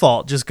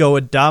default just go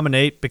with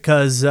Dominate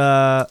because,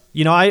 I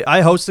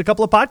hosted a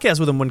couple of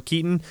podcasts with him when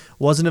Keaton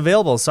wasn't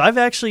available. So I've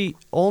actually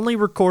only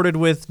recorded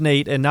with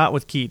Nate and not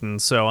with Keaton.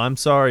 So I'm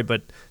sorry,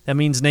 but that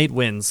means Nate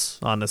wins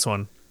on this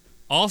one.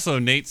 Also,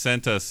 Nate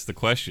sent us the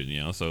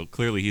question, so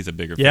clearly he's a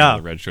bigger fan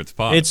of the Red Shirts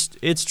pod.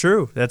 It's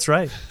true. That's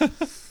right.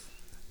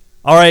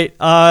 All right,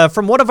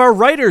 from one of our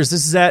writers,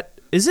 is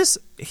this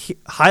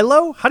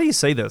Hilo? How do you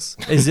say this?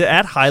 Is it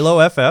at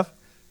Hilo FF?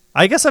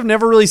 I guess I've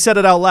never really said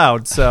it out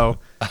loud, so...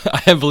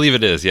 I believe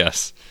it is,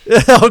 yes.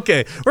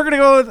 Okay, we're going to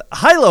go with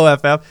Hilo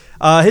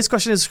FF. His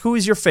question is, who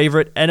is your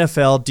favorite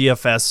NFL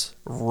DFS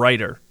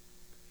writer?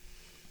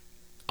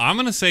 I'm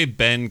going to say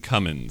Ben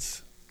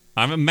Cummins.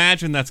 I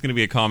imagine that's going to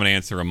be a common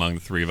answer among the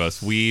three of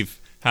us.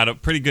 We've had a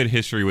pretty good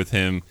history with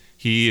him.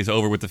 He is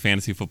over with the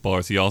Fantasy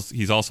Footballers.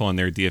 He's also on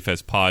their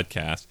DFS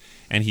podcast,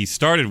 and he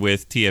started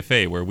with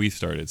TFA, where we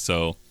started.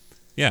 So,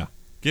 yeah,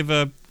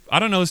 I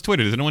don't know his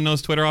Twitter. Does anyone know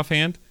his Twitter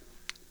offhand?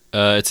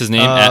 It's his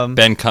name, at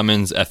Ben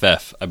Cummins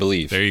FF, I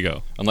believe. There you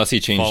go. Unless he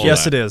changed it.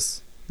 Yes, it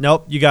is.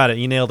 Nope, you got it.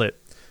 You nailed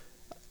it.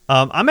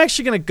 I'm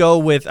actually going to go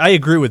with, I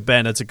agree with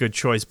Ben, that's a good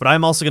choice, but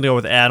I'm also going to go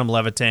with Adam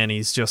Levitan.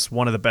 He's just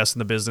one of the best in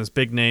the business,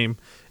 big name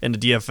in the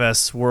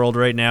DFS world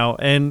right now.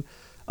 And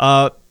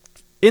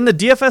in the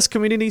DFS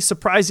community,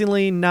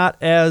 surprisingly, not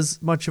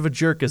as much of a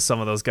jerk as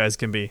some of those guys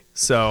can be.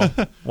 So,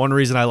 one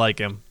reason I like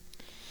him.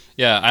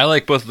 Yeah, I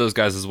like both of those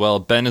guys as well.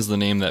 Ben is the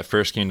name that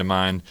first came to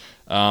mind.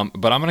 But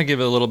I'm going to give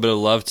a little bit of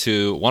love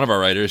to one of our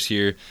writers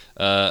here,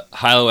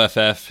 Hilo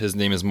FF. His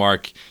name is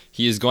Mark.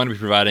 He is going to be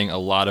providing a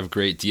lot of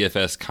great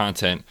DFS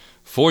content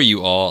for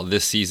you all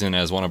this season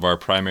as one of our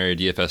primary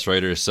DFS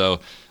writers. So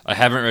I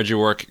haven't read your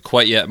work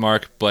quite yet,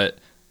 Mark, but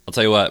I'll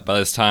tell you what, by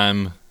this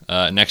time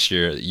next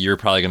year, you're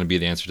probably going to be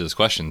the answer to this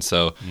question.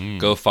 So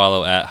go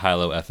follow at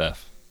Hilo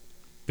FF.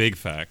 Big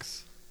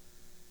facts.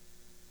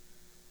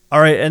 All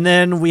right, and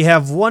then we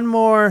have one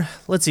more.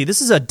 Let's see. This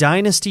is a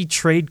dynasty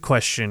trade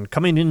question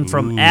coming in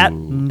from at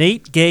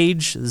Nate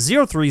Gage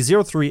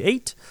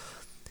 03038.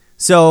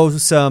 So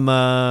some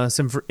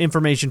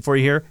information for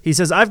you here. He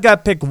says, I've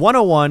got pick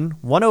 101,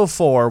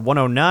 104,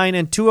 109,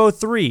 and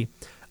 203.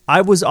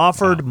 I was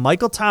offered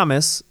Michael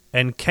Thomas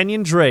and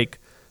Kenyon Drake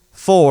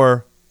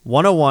for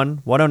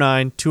 101,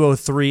 109,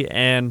 203,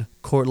 and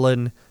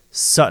Cortland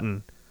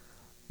Sutton.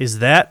 Is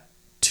that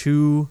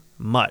too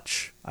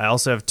much? I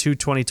also have two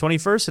 2020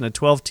 first in a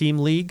 12-team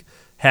league,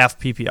 half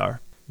PPR.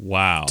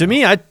 Wow. To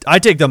me, I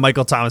take the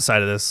Michael Thomas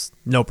side of this.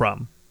 No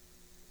problem.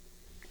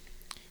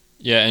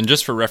 Yeah, and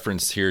just for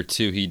reference here,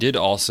 too, he did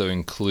also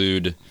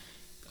include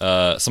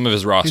some of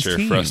his roster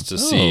for us to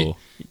see.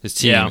 His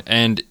team. Yeah.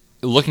 And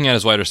looking at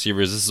his wide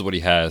receivers, this is what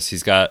he has.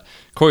 He's got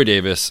Corey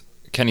Davis,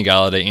 Kenny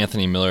Galladay,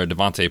 Anthony Miller,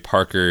 Devontae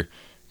Parker,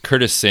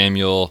 Curtis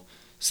Samuel,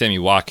 Sammy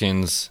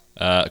Watkins,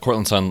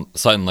 Cortland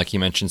Sutton, like he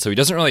mentioned. So he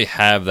doesn't really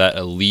have that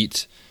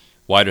elite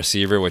wide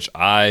receiver, which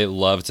I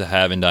love to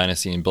have in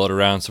Dynasty and build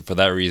around. So for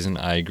that reason,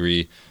 I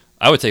agree.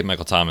 I would take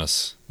Michael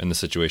Thomas in this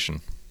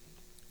situation.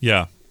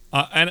 Yeah.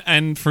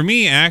 And for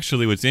me,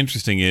 actually, what's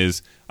interesting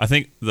is I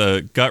think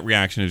the gut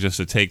reaction is just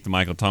to take the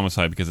Michael Thomas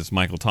side because it's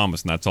Michael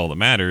Thomas and that's all that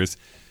matters.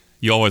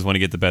 You always want to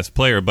get the best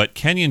player. But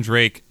Kenyon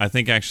Drake, I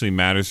think, actually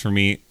matters for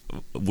me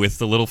with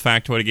the little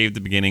factoid I gave at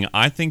the beginning.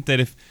 I think that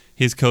if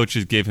his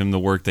coaches give him the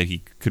work that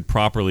he could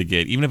properly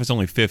get, even if it's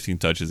only 15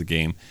 touches a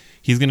game,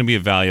 he's going to be a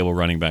valuable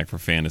running back for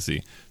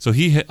fantasy. So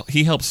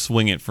he helps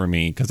swing it for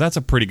me because that's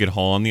a pretty good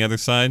haul on the other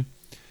side.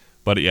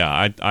 But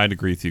yeah, I'd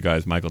agree with you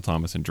guys, Michael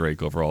Thomas and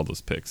Drake over all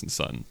those picks and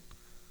Sutton.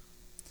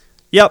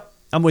 Yep,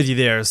 I'm with you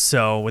there.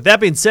 So with that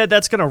being said,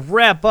 that's going to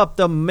wrap up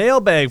the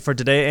mailbag for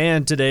today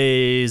and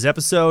today's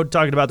episode,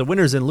 talking about the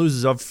winners and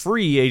losers of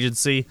free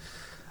agency.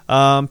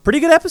 Pretty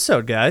good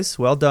episode, guys.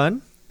 Well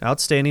done.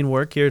 Outstanding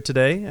work here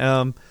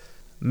today.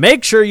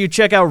 Make sure you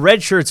check out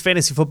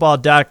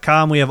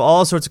redshirtsfantasyfootball.com. We have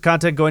all sorts of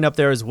content going up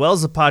there as well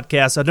as the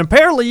podcast. And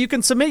apparently you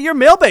can submit your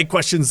mailbag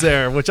questions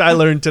there, which I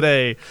learned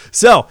today.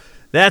 So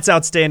that's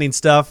outstanding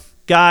stuff.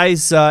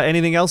 Guys,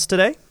 anything else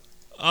today?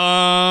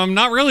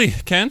 Not really,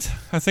 Kent.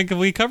 I think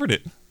we covered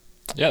it.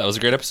 Yeah, that was a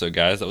great episode,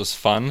 guys. That was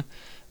fun.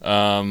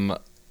 In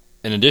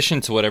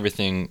addition to what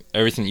everything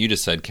you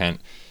just said,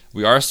 Kent,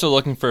 we are still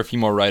looking for a few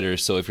more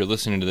writers. So if you're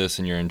listening to this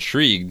and you're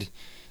intrigued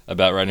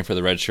about writing for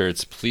the Red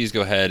Shirts, please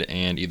go ahead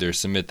and either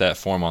submit that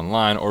form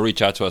online or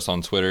reach out to us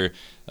on Twitter.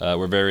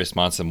 We're very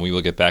responsive, and we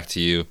will get back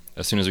to you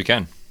as soon as we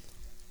can.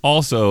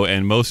 Also,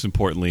 and most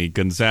importantly,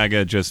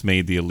 Gonzaga just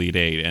made the Elite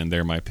Eight, and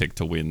they're my pick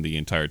to win the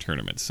entire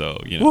tournament. So,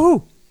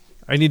 Woohoo!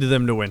 I needed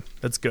them to win.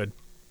 That's good.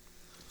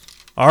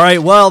 All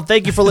right, well,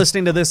 thank you for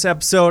listening to this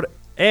episode.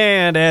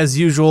 And as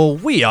usual,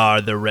 we are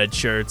the Red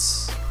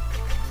Shirts.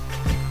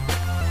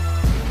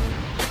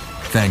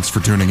 Thanks for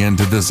tuning in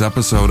to this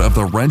episode of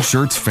the Red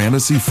Shirts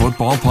Fantasy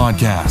Football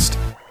Podcast.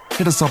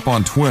 Hit us up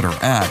on Twitter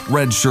at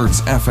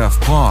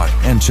RedShirtsFFPod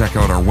and check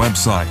out our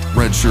website,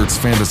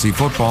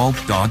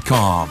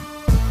 redshirtsfantasyfootball.com.